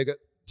 Got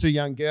 2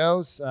 young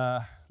girls,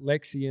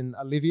 Lexi and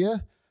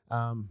Olivia.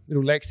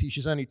 Little Lexi,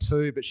 she's only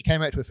 2, but she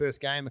came out to her first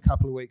game a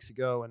couple of weeks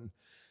ago,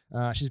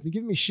 and she's been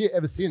giving me shit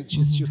ever since. She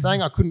was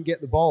saying I couldn't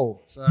get the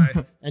ball, so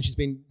and she's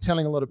been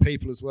telling a lot of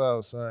people as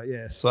well. So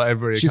So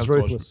everybody She's comes to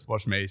ruthless.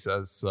 watch me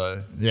says,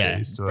 so Yeah, get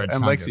used to it. Brett's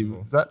And hungry Lexi, for-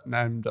 was that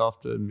named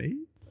after me?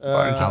 uh,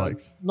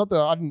 Alex. Not that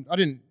I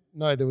didn't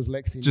know there was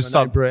Lexi in Just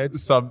your name, Brad.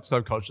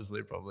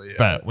 subconsciously, probably. Yeah.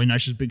 But we know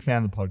she's a big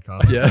fan of the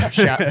podcast. Yeah.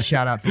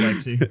 Shout out to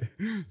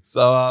Lexi.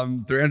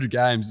 So 300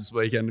 games this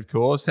weekend, of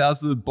course. How's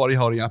the body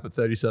holding up at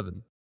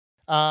 37?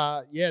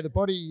 The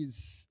body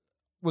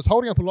was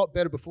holding up a lot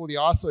better before the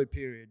ISO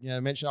period. You know, I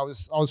mentioned I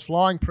was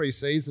flying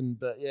pre-season,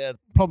 but yeah,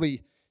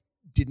 probably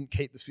didn't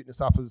keep the fitness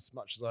up as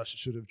much as I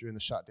should have during the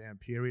shutdown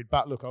period.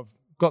 But look, I've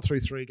got through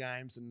 3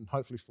 games and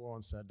hopefully 4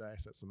 on Saturday,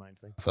 so that's the main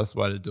thing. That's the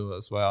way to do it.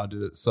 That's the way I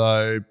did it.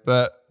 So,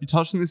 but you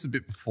touched on this a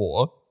bit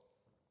before.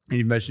 And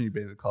you mentioned you've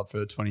been in the club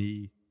for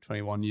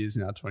 21 years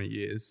now, 20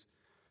 years.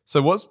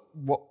 So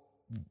what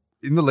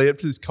in the lead up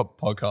to this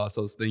podcast,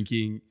 I was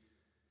thinking,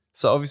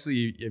 so obviously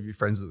you have your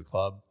friends at the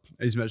club.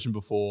 As you mentioned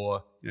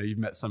before, you've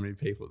met so many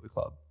people at the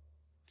club.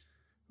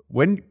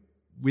 When,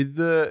 with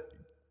the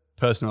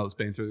personnel that's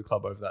been through the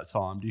club over that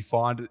time, do you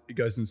find it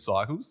goes in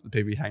cycles, the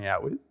people you hang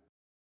out with?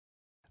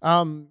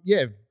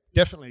 Yeah,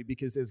 definitely,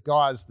 because there's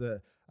guys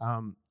that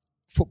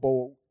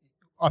football,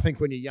 I think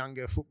when you're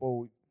younger,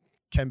 football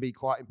can be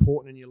quite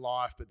important in your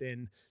life, but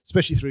then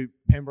especially through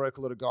Pembroke,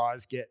 a lot of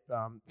guys get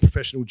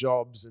professional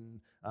jobs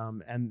and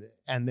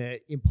their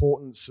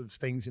importance of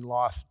things in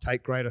life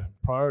take greater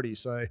priority.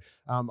 So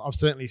I've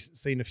certainly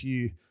seen a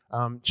few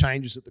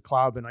changes at the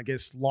club, and I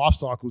guess life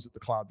cycles at the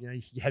club.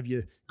 You have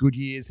your good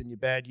years and your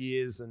bad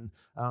years, and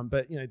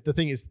but the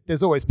thing is,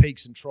 there's always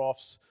peaks and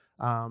troughs.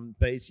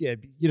 But it's, you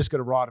just got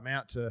to ride them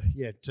out to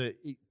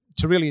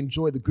really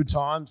enjoy the good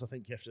times. I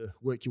think you have to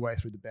work your way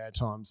through the bad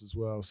times as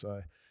well.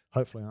 So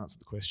hopefully I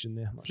answered the question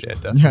there. I'm not sure.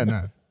 Yeah,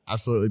 no,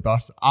 absolutely,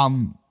 Bus.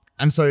 And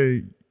so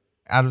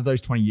out of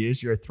those 20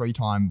 years, you're a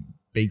 3-time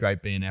B-grade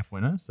BNF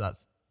winner. So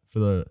that's, for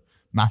the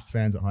maths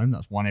fans at home,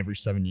 that's 1 every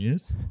 7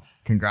 years.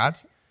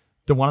 Congrats.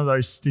 Did one of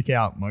those stick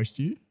out most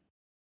to you?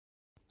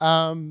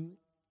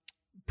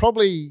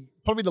 Probably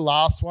the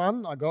last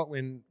one I got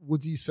when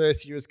Woodsy's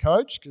first year as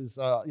coach, because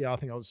I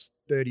think I was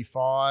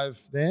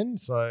 35 then.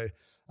 So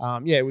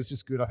it was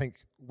just good. I think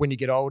when you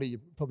get older, you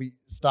probably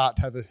start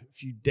to have a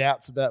few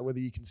doubts about whether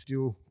you can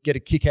still get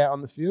a kick out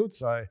on the field.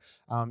 So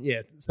so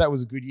that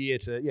was a good year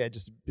to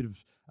just a bit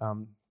of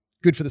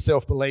good for the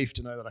self-belief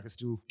to know that I could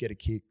still get a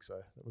kick. So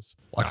that was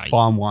like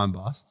fine wine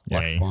bust. Yeah,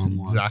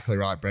 exactly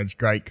right, Brad.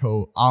 Great,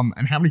 cool.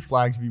 And how many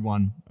flags have you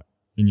won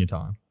in your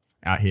time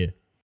out here?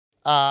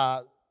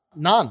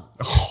 None.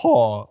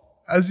 Oh,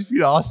 as if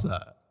you'd ask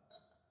that.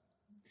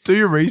 Do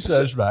your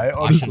research, mate.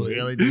 Honestly, I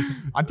really do.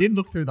 I did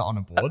look through the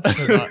honour boards.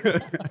 So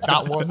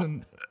that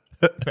wasn't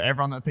for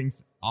everyone that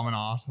thinks I'm an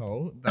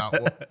asshole.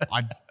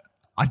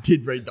 I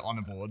did read the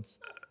honour boards,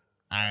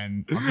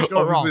 and I've just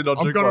got it wrong.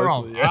 I've got it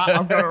wrong. Yeah.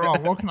 I've got it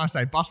wrong. What can I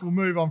say? But we'll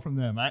move on from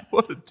there, mate.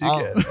 What a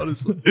dickhead,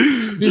 honestly.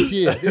 This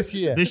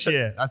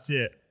year. That's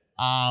it.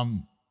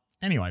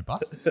 Anyway,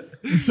 Bus.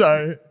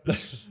 So,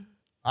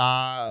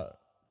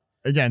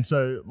 again,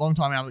 so long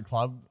time out of the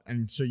club,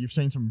 and so you've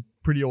seen some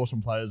pretty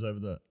awesome players over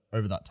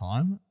that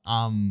time.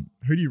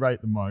 Who do you rate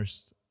the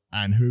most,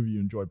 and who have you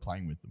enjoyed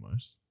playing with the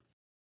most?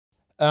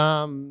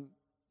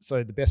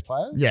 So the best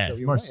players? Yeah,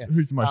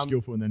 who's the most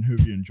skillful, and then who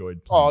have you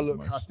enjoyed playing with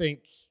the most? I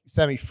think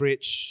Sammy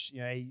Fritsch,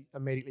 he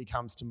immediately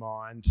comes to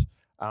mind.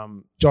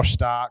 Josh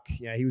Stark,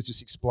 he was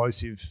just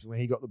explosive when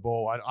he got the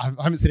ball. I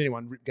haven't seen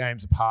anyone rip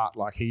games apart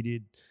like he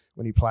did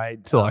when he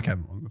played. Till I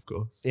came along, of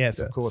course. Yes,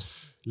 of course.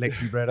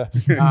 Lexi Breda.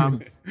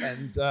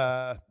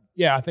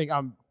 I think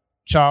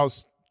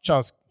Charles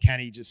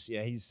Canny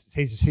he's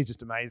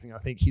just amazing. I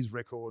think his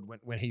record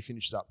when he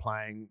finishes up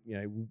playing,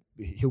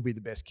 he'll be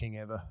the best king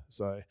ever.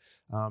 So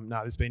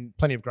there's been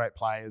plenty of great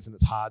players, and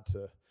it's hard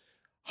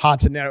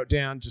to narrow it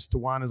down just to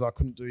one, as I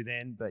couldn't do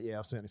then. But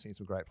I've certainly seen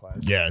some great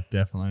players. Yeah,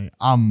 definitely.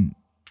 And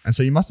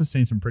so you must have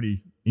seen some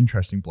pretty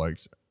interesting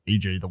blokes,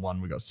 e.g. the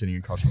one we got sitting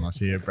across from us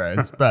here,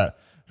 Brad. But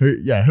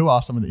who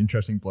are some of the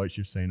interesting blokes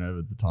you've seen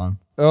over the time?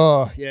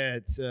 Oh yeah,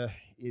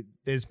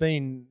 there's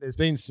been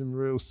some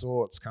real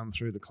sorts come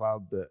through the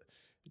club that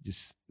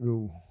just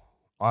real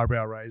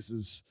eyebrow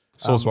raisers.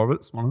 Sauce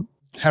Roberts, one of them.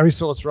 Harry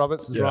Sauce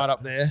Roberts is right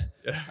up there.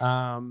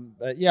 Yeah.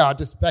 But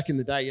just back in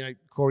the day,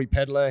 Corey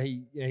Pedler,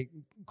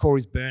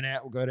 Corey's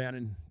burnout will go down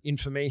in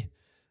infamy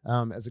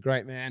as a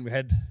great man. We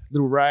had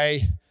little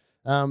Ray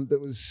that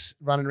was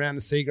running around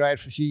the C grade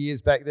for a few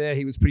years back there.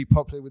 He was pretty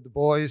popular with the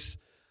boys.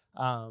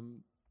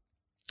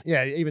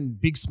 Even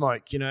Big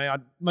Smoke,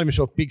 I'm not even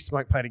sure if Big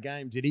Smoke played a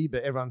game, did he?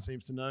 But everyone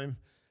seems to know him.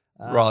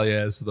 Right,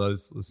 yeah, so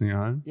those listening at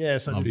home. Yeah,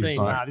 so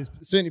there's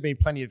certainly been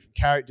plenty of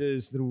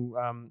characters. Little,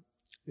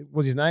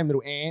 what's his name?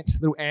 Little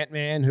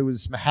Ant-Man, who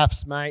was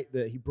Mahaf's mate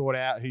that he brought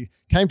out, who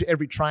came to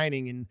every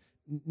training and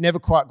never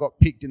quite got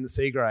picked in the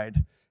C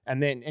grade.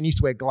 And used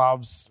to wear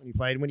gloves when he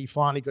played. When he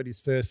finally got his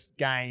first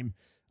game,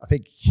 I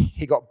think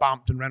he got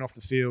bumped and ran off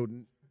the field,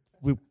 and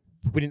we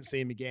didn't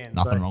see him again.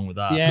 Nothing wrong with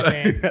that. The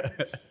Ant-Man.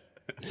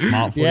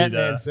 Smart footy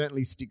there.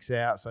 Certainly sticks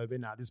out. So,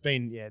 but there's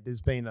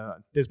been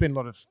a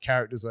lot of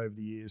characters over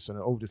the years, and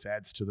it all just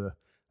adds to the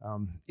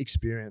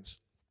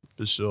experience.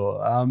 For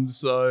sure.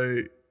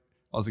 So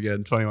once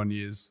again, 21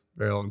 years,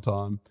 very long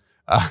time.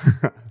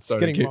 It's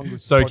getting longer.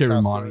 So keep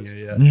reminding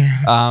you.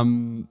 Yeah.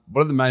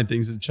 What are the main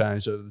things that have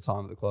changed over the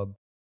time at the club?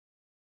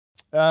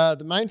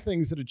 The main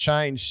things that have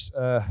changed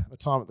my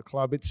time at the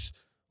club,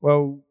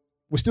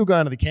 we're still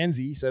going to the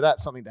Kenzie, so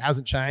that's something that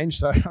hasn't changed.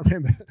 So I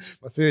remember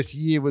my first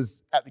year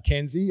was at the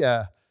Kenzie.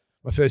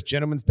 My first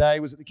Gentleman's Day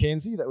was at the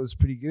Kenzie. That was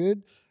pretty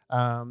good.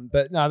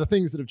 But no, the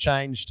things that have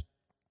changed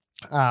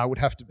would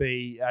have to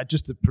be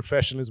just the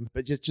professionalism,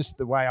 but just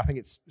the way I think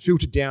it's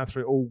filtered down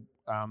through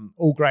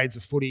all grades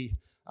of footy.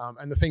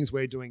 And the things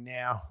we're doing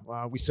now,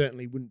 we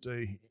certainly wouldn't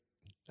do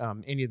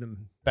any of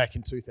them back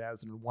in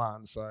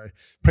 2001. So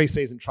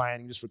pre-season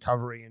training, just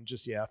recovery, and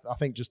I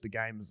think just the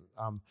game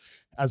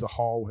as a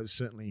whole has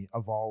certainly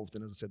evolved.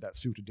 And as I said,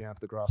 that's filtered down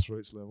to the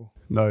grassroots level.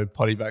 No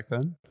potty back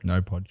then?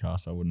 No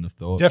podcast, I wouldn't have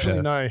thought.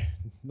 Definitely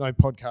no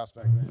podcast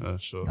back then.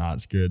 Sure. No,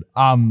 it's good.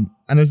 And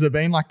has there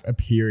been like a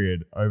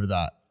period over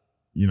that,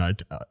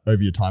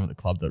 over your time at the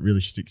club that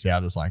really sticks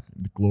out as like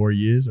the glory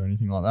years or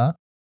anything like that?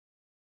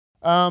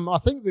 I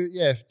think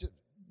that,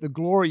 the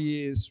glory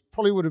years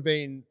probably would have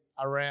been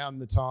around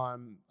the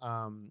time,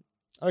 I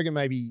reckon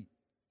maybe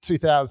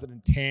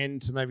 2010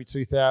 to maybe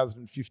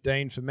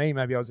 2015 for me.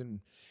 Maybe I was in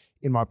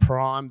my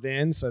prime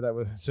then, so that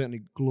were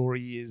certainly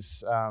glory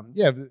years.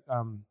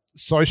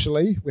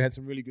 Socially, we had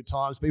some really good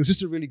times, but it was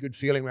just a really good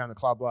feeling around the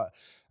club. Like,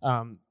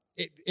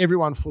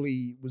 everyone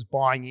fully was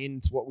buying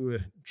into what we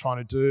were trying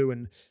to do,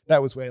 and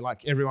that was where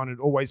like everyone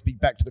would always be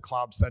back to the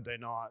club Saturday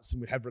nights,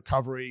 and we'd have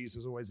recoveries. There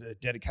was always a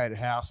dedicated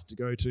house to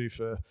go to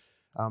for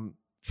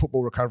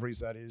football recoveries,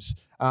 that is,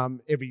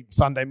 every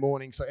Sunday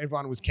morning. So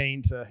everyone was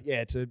keen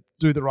to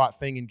do the right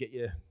thing and get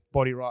your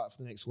body right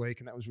for the next week,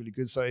 and that was really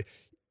good. So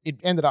it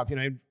ended up,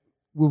 we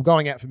were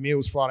going out for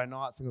meals Friday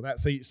night, things like that.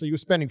 So you were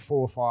spending 4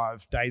 or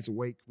 5 days a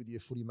week with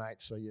your footy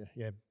mates. So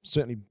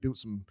certainly built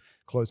some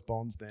close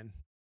bonds then.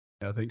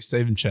 I think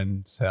Stephen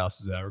Chen's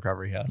house is our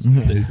recovery house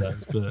these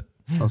days, but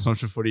not so much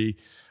for footy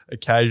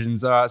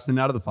occasions. All right, so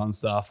now to the fun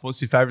stuff. What's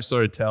your favourite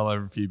story to tell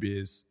over a few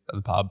beers at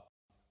the pub?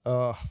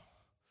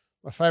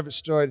 My favourite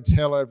story to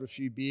tell over a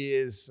few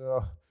beers.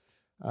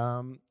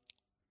 By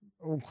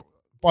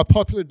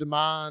popular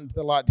demand,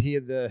 they like to hear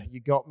the "You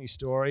Got Me"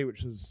 story,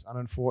 which was an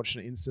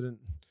unfortunate incident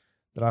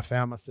that I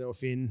found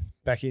myself in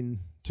back in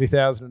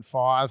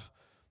 2005.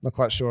 Not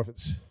quite sure if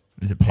it's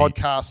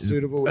podcast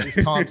suitable at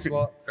this time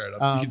slot. Fair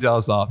enough. You can tell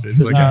us after.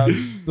 It's okay.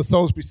 The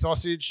Salisbury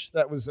sausage,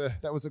 that was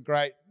a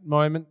great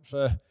moment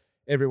for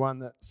everyone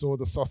that saw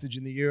the sausage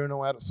in the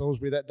urinal out at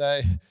Salisbury that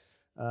day.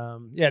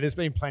 There's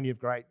been plenty of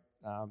great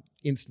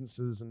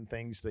instances and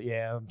things that,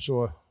 I'm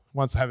sure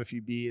once I have a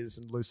few beers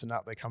and loosen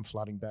up, they come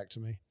flooding back to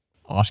me.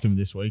 Ask him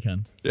this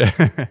weekend. Yeah,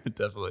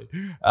 definitely.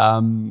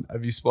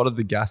 Have you spotted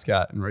the gas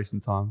cat in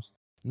recent times?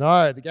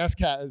 No, the gas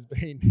cat has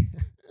been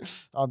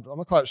I'm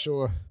not quite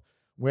sure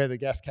where the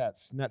gas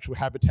cat's natural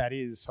habitat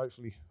is.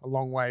 Hopefully a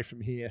long way from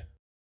here.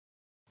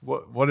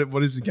 What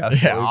is the gas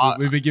cat?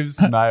 We've been given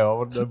some mail. I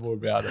want to know more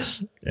about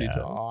it.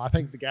 I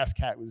think the gas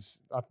cat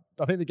was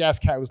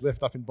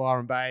left up in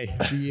Byron Bay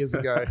a few years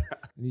ago,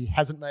 and he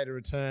hasn't made a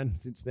return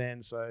since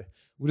then. So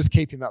we'll just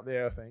keep him up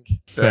there, I think.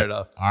 Fair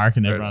enough. I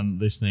reckon everyone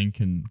listening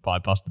can buy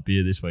Bust a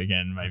beer this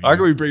weekend. Maybe. I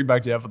reckon we bring him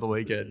back down for the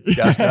weekend.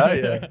 Gas cat,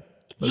 yeah.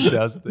 That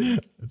sounds the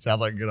things. It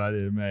sounds like a good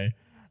idea to me.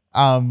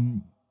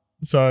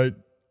 So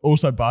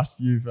also,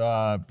 Bust, you've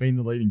been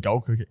the leading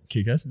goal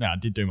kicker. Now, I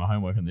did do my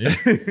homework on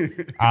this.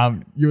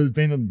 You've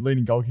been the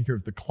leading goal kicker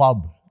of the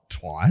club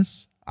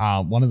twice.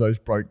 One of those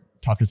broke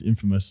Tucker's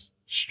infamous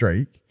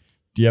streak.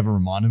 Do you ever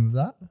remind him of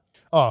that?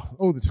 Oh,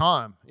 all the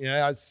time.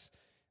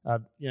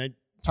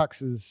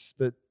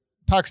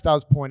 Tux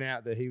does point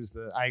out that he was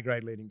the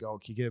A-grade leading goal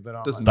kicker,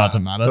 but doesn't matter.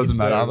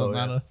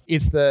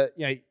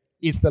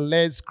 It's the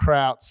Les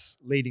Krauts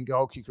leading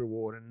goal kicker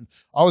award. And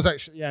I was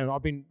actually,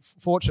 I've been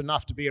fortunate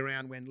enough to be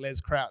around when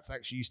Les Krauts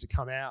actually used to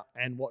come out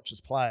and watch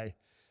us play.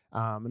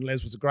 And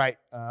Les was a great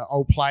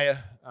old player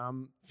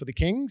for the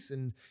Kings.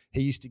 And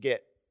he used to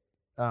get,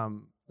 I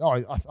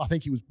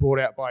think he was brought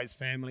out by his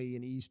family,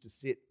 and he used to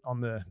sit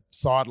on the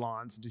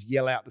sidelines and just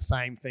yell out the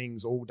same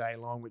things all day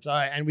long.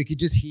 And we could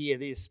just hear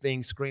this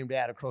being screamed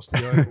out across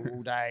the oval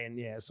all day. And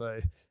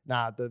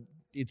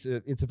it's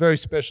a very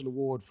special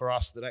award for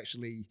us that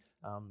actually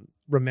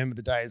remember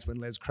the days when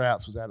Les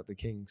Krauts was out at the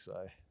Kings.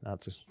 So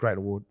it's a great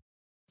award.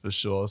 For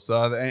sure. So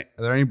are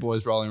there any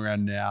boys rolling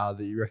around now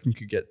that you reckon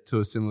could get to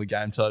a similar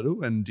game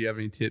total? And do you have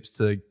any tips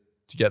to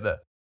get there?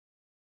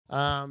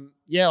 I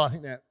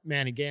think that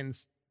man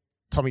again's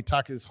Tommy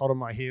Tucker's hot on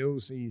my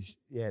heels.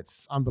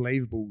 It's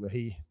unbelievable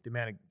the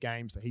amount of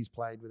games that he's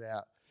played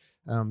without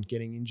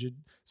getting injured.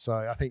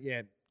 So I think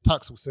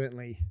Tux will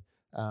certainly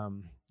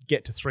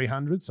get to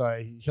 300.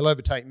 So he'll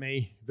overtake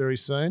me very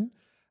soon.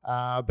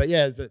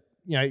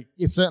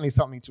 It's certainly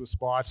something to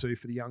aspire to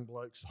for the young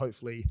blokes.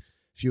 Hopefully,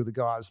 a few of the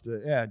guys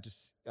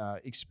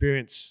that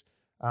experience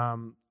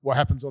what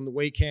happens on the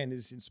weekend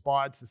is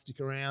inspired to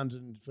stick around.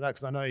 And for that,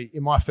 because I know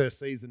in my first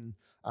season,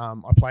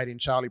 I played in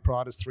Charlie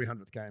Prider's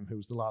 300th game, who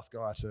was the last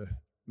guy to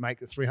make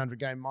the 300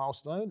 game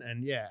milestone.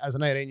 And as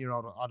an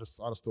 18-year-old, I just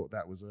thought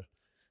that was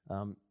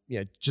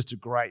just a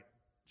great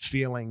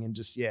feeling, and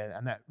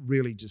and that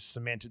really just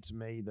cemented to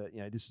me that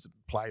this is a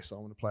place I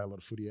want to play a lot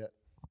of footy at.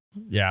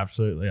 Yeah,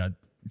 absolutely.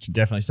 can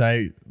definitely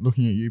say,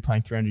 looking at you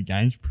playing 300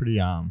 games, pretty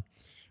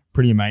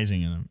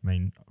amazing. And I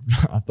mean,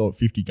 I thought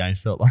 50 games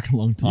felt like a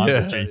long time,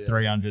 but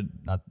 300,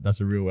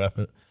 that's a real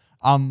effort.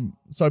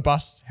 So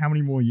Bus, how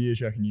many more years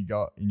you reckon you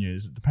got in you?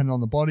 Is it dependent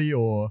on the body,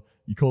 or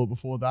you call it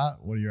before that?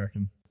 What do you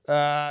reckon?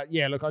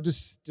 Look, I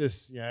just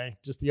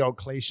the old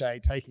cliche,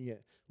 taking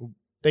it. Well,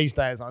 these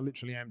days, I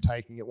literally am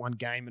taking it one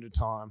game at a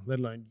time, let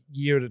alone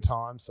year at a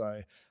time.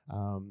 So,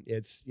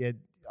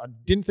 I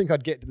didn't think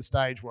I'd get to the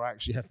stage where I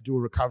actually have to do a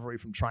recovery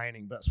from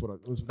training. But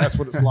that's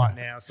what it's like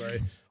now. So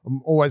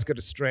I'm always got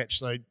to stretch.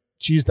 So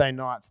Tuesday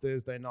nights,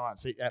 Thursday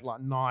nights at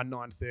like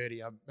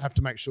 9:30, I have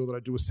to make sure that I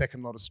do a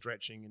second lot of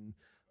stretching, and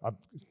I've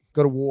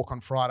got to walk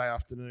on Friday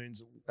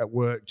afternoons at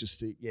work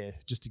just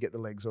to get the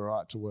legs all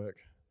right to work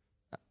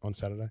on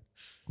Saturday.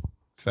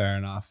 Fair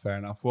enough.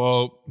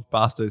 Well,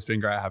 Buster, it's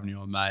been great having you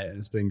on, mate, and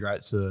it's been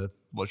great to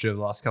watch you over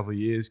the last couple of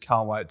years.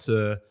 Can't wait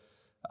to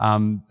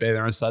be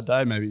there on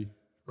Saturday, maybe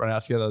run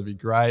out together. That'd be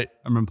great.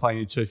 I remember playing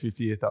in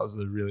 250th. That was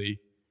a really,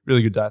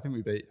 really good day. I think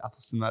we beat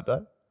Atherton that day.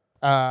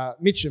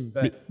 Mitcham,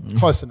 but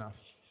close enough.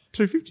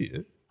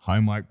 250th?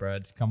 Homework,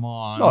 Brad. Come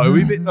on.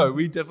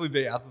 We definitely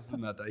beat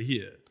Atherton that day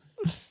here.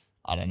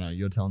 I don't know.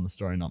 You're telling the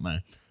story, not me.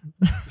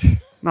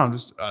 No, I'm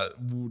just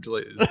we'll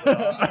delete this.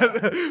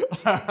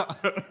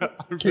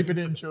 Keep it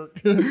in,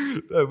 Chuck.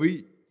 No,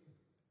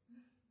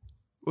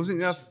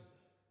 wasn't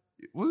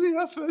it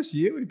our first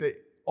year we beat?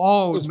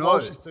 Oh, no.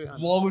 Walsh's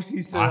 200.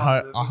 Walsh's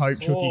 200. I hope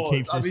Chucky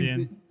keeps this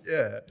in.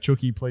 Yeah.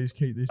 Chucky, please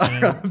keep this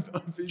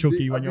in.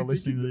 Chucky, when you're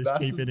listening to this,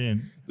 keep it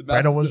in.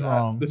 Breda was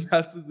wrong. The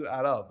maths doesn't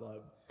add up.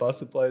 Like,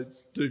 Buster played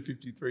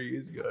 253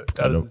 years ago.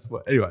 How does this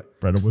work? Anyway.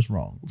 Breda was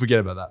wrong. Forget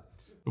about that.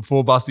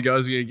 Before Buster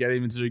goes, we're going to get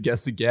him into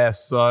guess to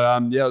guess. So,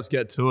 let's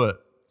get to it.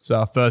 So,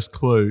 our first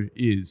clue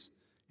is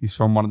he's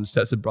from one of the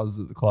Stetson brothers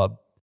at the club.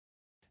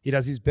 He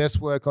does his best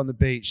work on the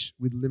beach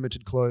with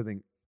limited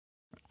clothing.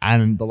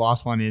 And the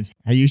last one is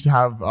he used to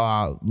have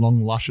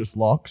long, luscious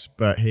locks,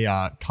 but he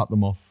cut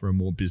them off for a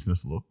more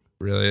business look.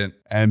 Brilliant.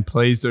 And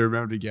please do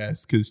remember to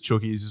guess, because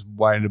Chucky's just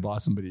waiting to buy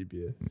somebody a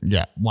beer.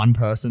 Yeah, one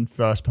person,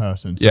 first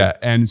person. So yeah,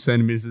 and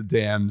send me the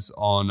DMs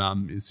on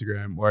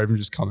Instagram, or even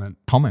just comment.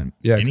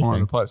 Yeah, anything. comment on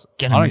the post. I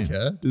Get don't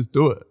care. Just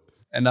do it.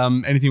 And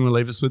anything will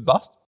leave us with,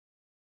 Bust?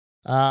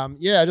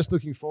 Just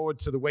looking forward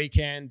to the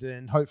weekend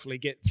and hopefully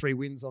get 3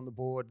 wins on the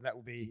board. That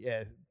will be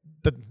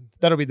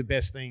that'll be the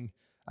best thing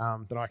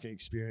that I can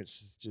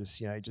experience.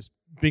 Just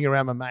being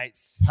around my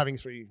mates, having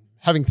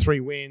three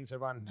wins,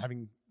 everyone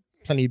having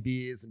plenty of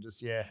beers, and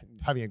just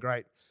having a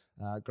great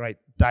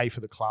day for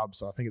the club.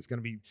 So I think it's going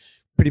to be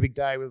a pretty big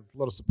day with a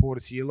lot of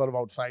supporters here, a lot of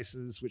old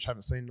faces which I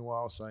haven't seen in a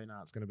while. So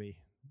it's going to be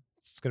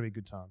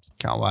good times.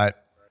 Can't wait.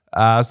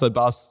 So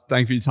Bust,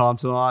 thank you for your time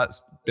tonight.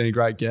 It's been a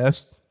great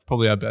guest.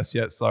 Probably our best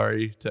yet.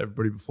 Sorry to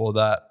everybody before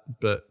that,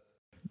 but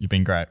you've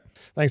been great.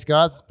 Thanks,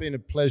 guys. It's been a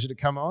pleasure to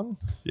come on.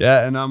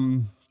 Yeah,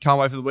 and can't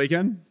wait for the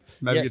weekend.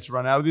 Maybe get to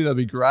run out with you. That'd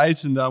be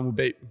great, and we'll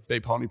beat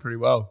Polney pretty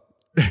well.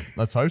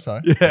 Let's hope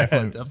so. Yeah,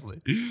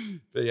 definitely.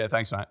 But yeah,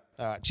 thanks, mate.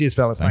 All right, cheers,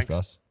 fellas. Thanks.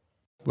 Bus.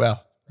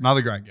 Well,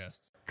 another great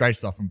guest. Great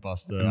stuff from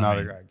Buster.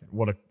 Another great guest.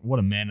 What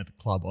a man at the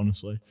club,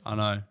 honestly. I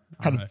know.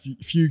 Had a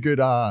few good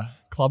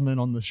clubmen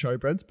on the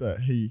showbreads, but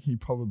he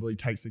probably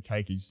takes the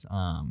cake. He's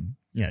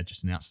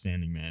just an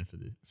outstanding man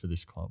for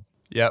this club.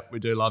 Yep, we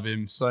do love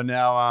him. So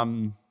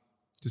now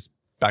just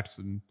back to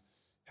some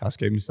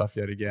housekeeping stuff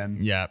yet again.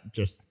 Yeah,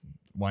 just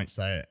won't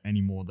say it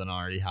any more than I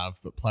already have,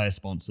 but player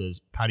sponsors,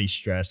 Paddy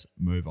Stress,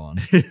 move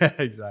on. Yeah,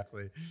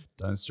 exactly.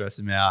 Don't stress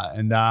him out.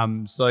 And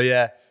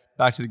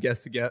back to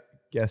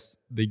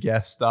the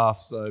guest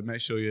stuff. So make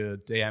sure you're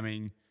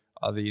DMing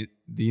the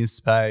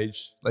Insta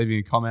page, leaving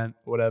a comment,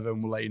 whatever,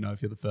 and we'll let you know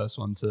if you're the first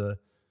one to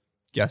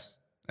guess.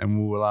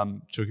 And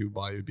we'll Chucky will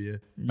buy you a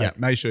beer. Yeah.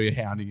 Make sure you're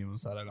hounding him on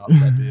Saturday night for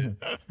that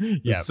beer.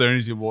 Yeah. As soon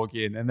as you walk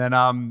in. And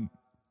then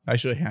make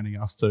sure you're hounding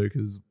us too,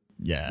 because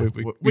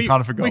we kind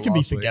of forgot. We can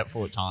be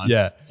forgetful at times.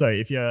 Yeah. So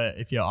if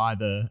you're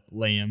either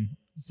Liam,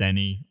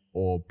 Zenny,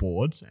 or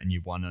Boards, and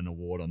you've won an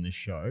award on this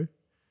show,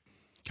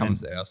 come and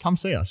see us. Come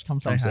see us. Come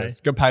say hey.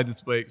 Got paid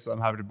this week, so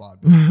I'm happy to buy a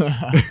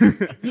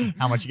beer.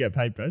 How much you get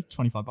paid, bro?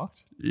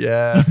 $25?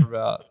 Yeah, for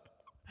about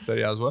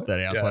 30 hours work.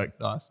 30 hours work.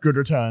 Nice. Good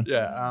return.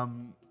 Yeah.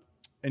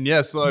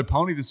 So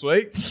Polney this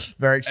week.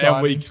 Very exciting.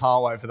 And we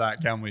can't wait for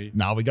that, can we?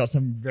 No, we got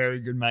some very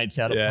good mates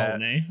out of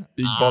Polney.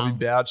 Big Bobby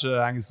Boucher,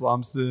 Angus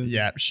Lumsden.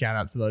 Yeah, shout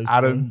out to those.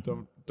 Adam,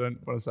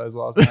 don't want to say his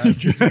last name.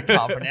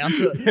 Can't pronounce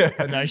it. Yeah.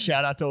 But no,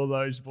 shout out to all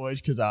those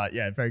boys because,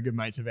 very good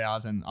mates of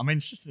ours. And I mean,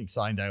 it's just an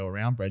exciting day all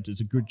around, Breds.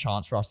 It's a good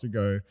chance for us to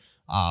go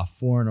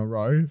 4 in a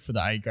row for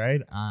the A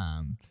grade.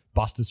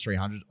 Busters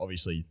 300,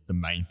 obviously the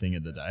main thing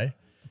of the day.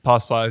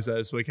 Past players day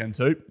this weekend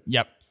too.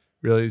 Yep.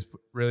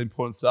 Really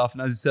important stuff.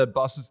 And as you said,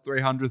 Busters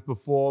 300th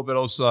before, but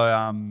also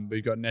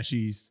we've got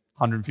Neshi's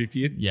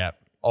 150th. Yep.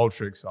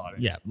 Ultra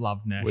exciting. Yeah,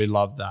 love Nesh. We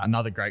love that.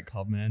 Another great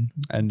club, man.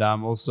 And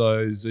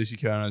also Zusi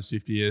Kerno's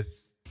 50th.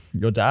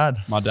 Your dad.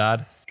 My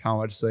dad. Can't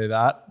wait to see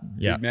that.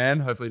 Yeah. Big man.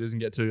 Hopefully he doesn't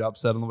get too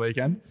upset on the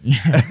weekend.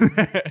 Yeah.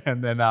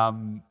 And then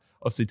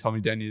obviously Tommy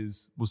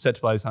Denny's was set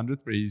to play his 100th,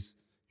 but he's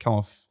come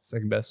off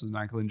second best with an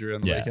ankle injury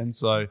on the Yeah. weekend.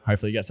 So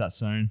Hopefully he gets that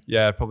soon.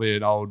 yeah, probably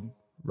an old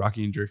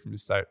rucking injury from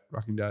his state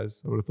rucking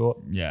days, I would have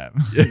thought. Yeah,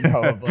 Yeah.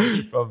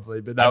 probably.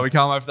 Probably. But no, we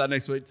can't wait for that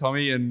next week,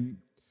 Tommy. And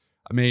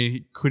I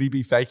mean, could he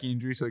be faking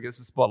injury so he gets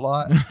the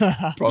spotlight?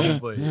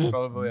 Probably. I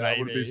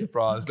wouldn't be Maybe.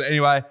 surprised. But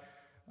anyway,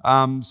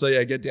 so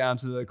yeah, get down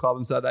to the club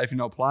on Saturday if you're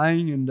not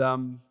playing, and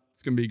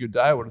it's going to be a good day,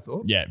 I would have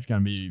thought. Yeah, it's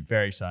going to be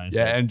very exciting.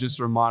 Yeah, and just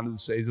a reminder, the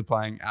Seas are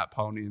playing at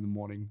Polney in the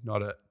morning,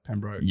 not at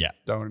Pembroke. Yeah.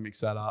 Don't want to mix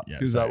that up Yeah,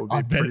 because so that would be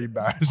I bet- pretty I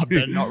embarrassing.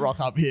 better not rock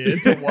up here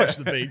to watch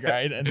the B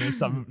grade and there's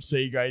some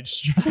C grade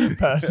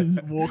person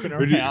walking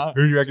Who do around.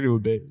 you reckon it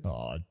would be?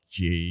 Oh,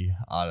 gee,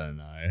 I don't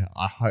know.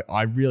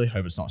 I really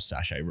hope it's not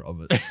Sachet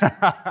Roberts.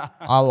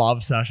 I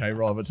love Sachet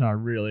Roberts, and I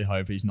really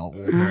hope he's not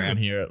walking around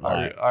here at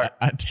like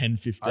at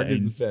 10:15. I think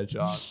it's a fair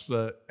chance.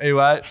 But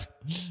anyway,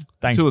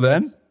 Thanks. till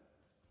then, boys.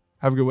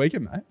 have a good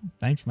weekend, mate.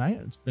 Thanks, mate.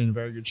 It's been a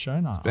very good show.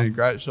 Now Been a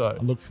great show. I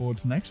look forward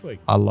to next week.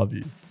 I love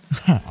you.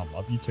 I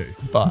love you too.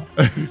 Bye.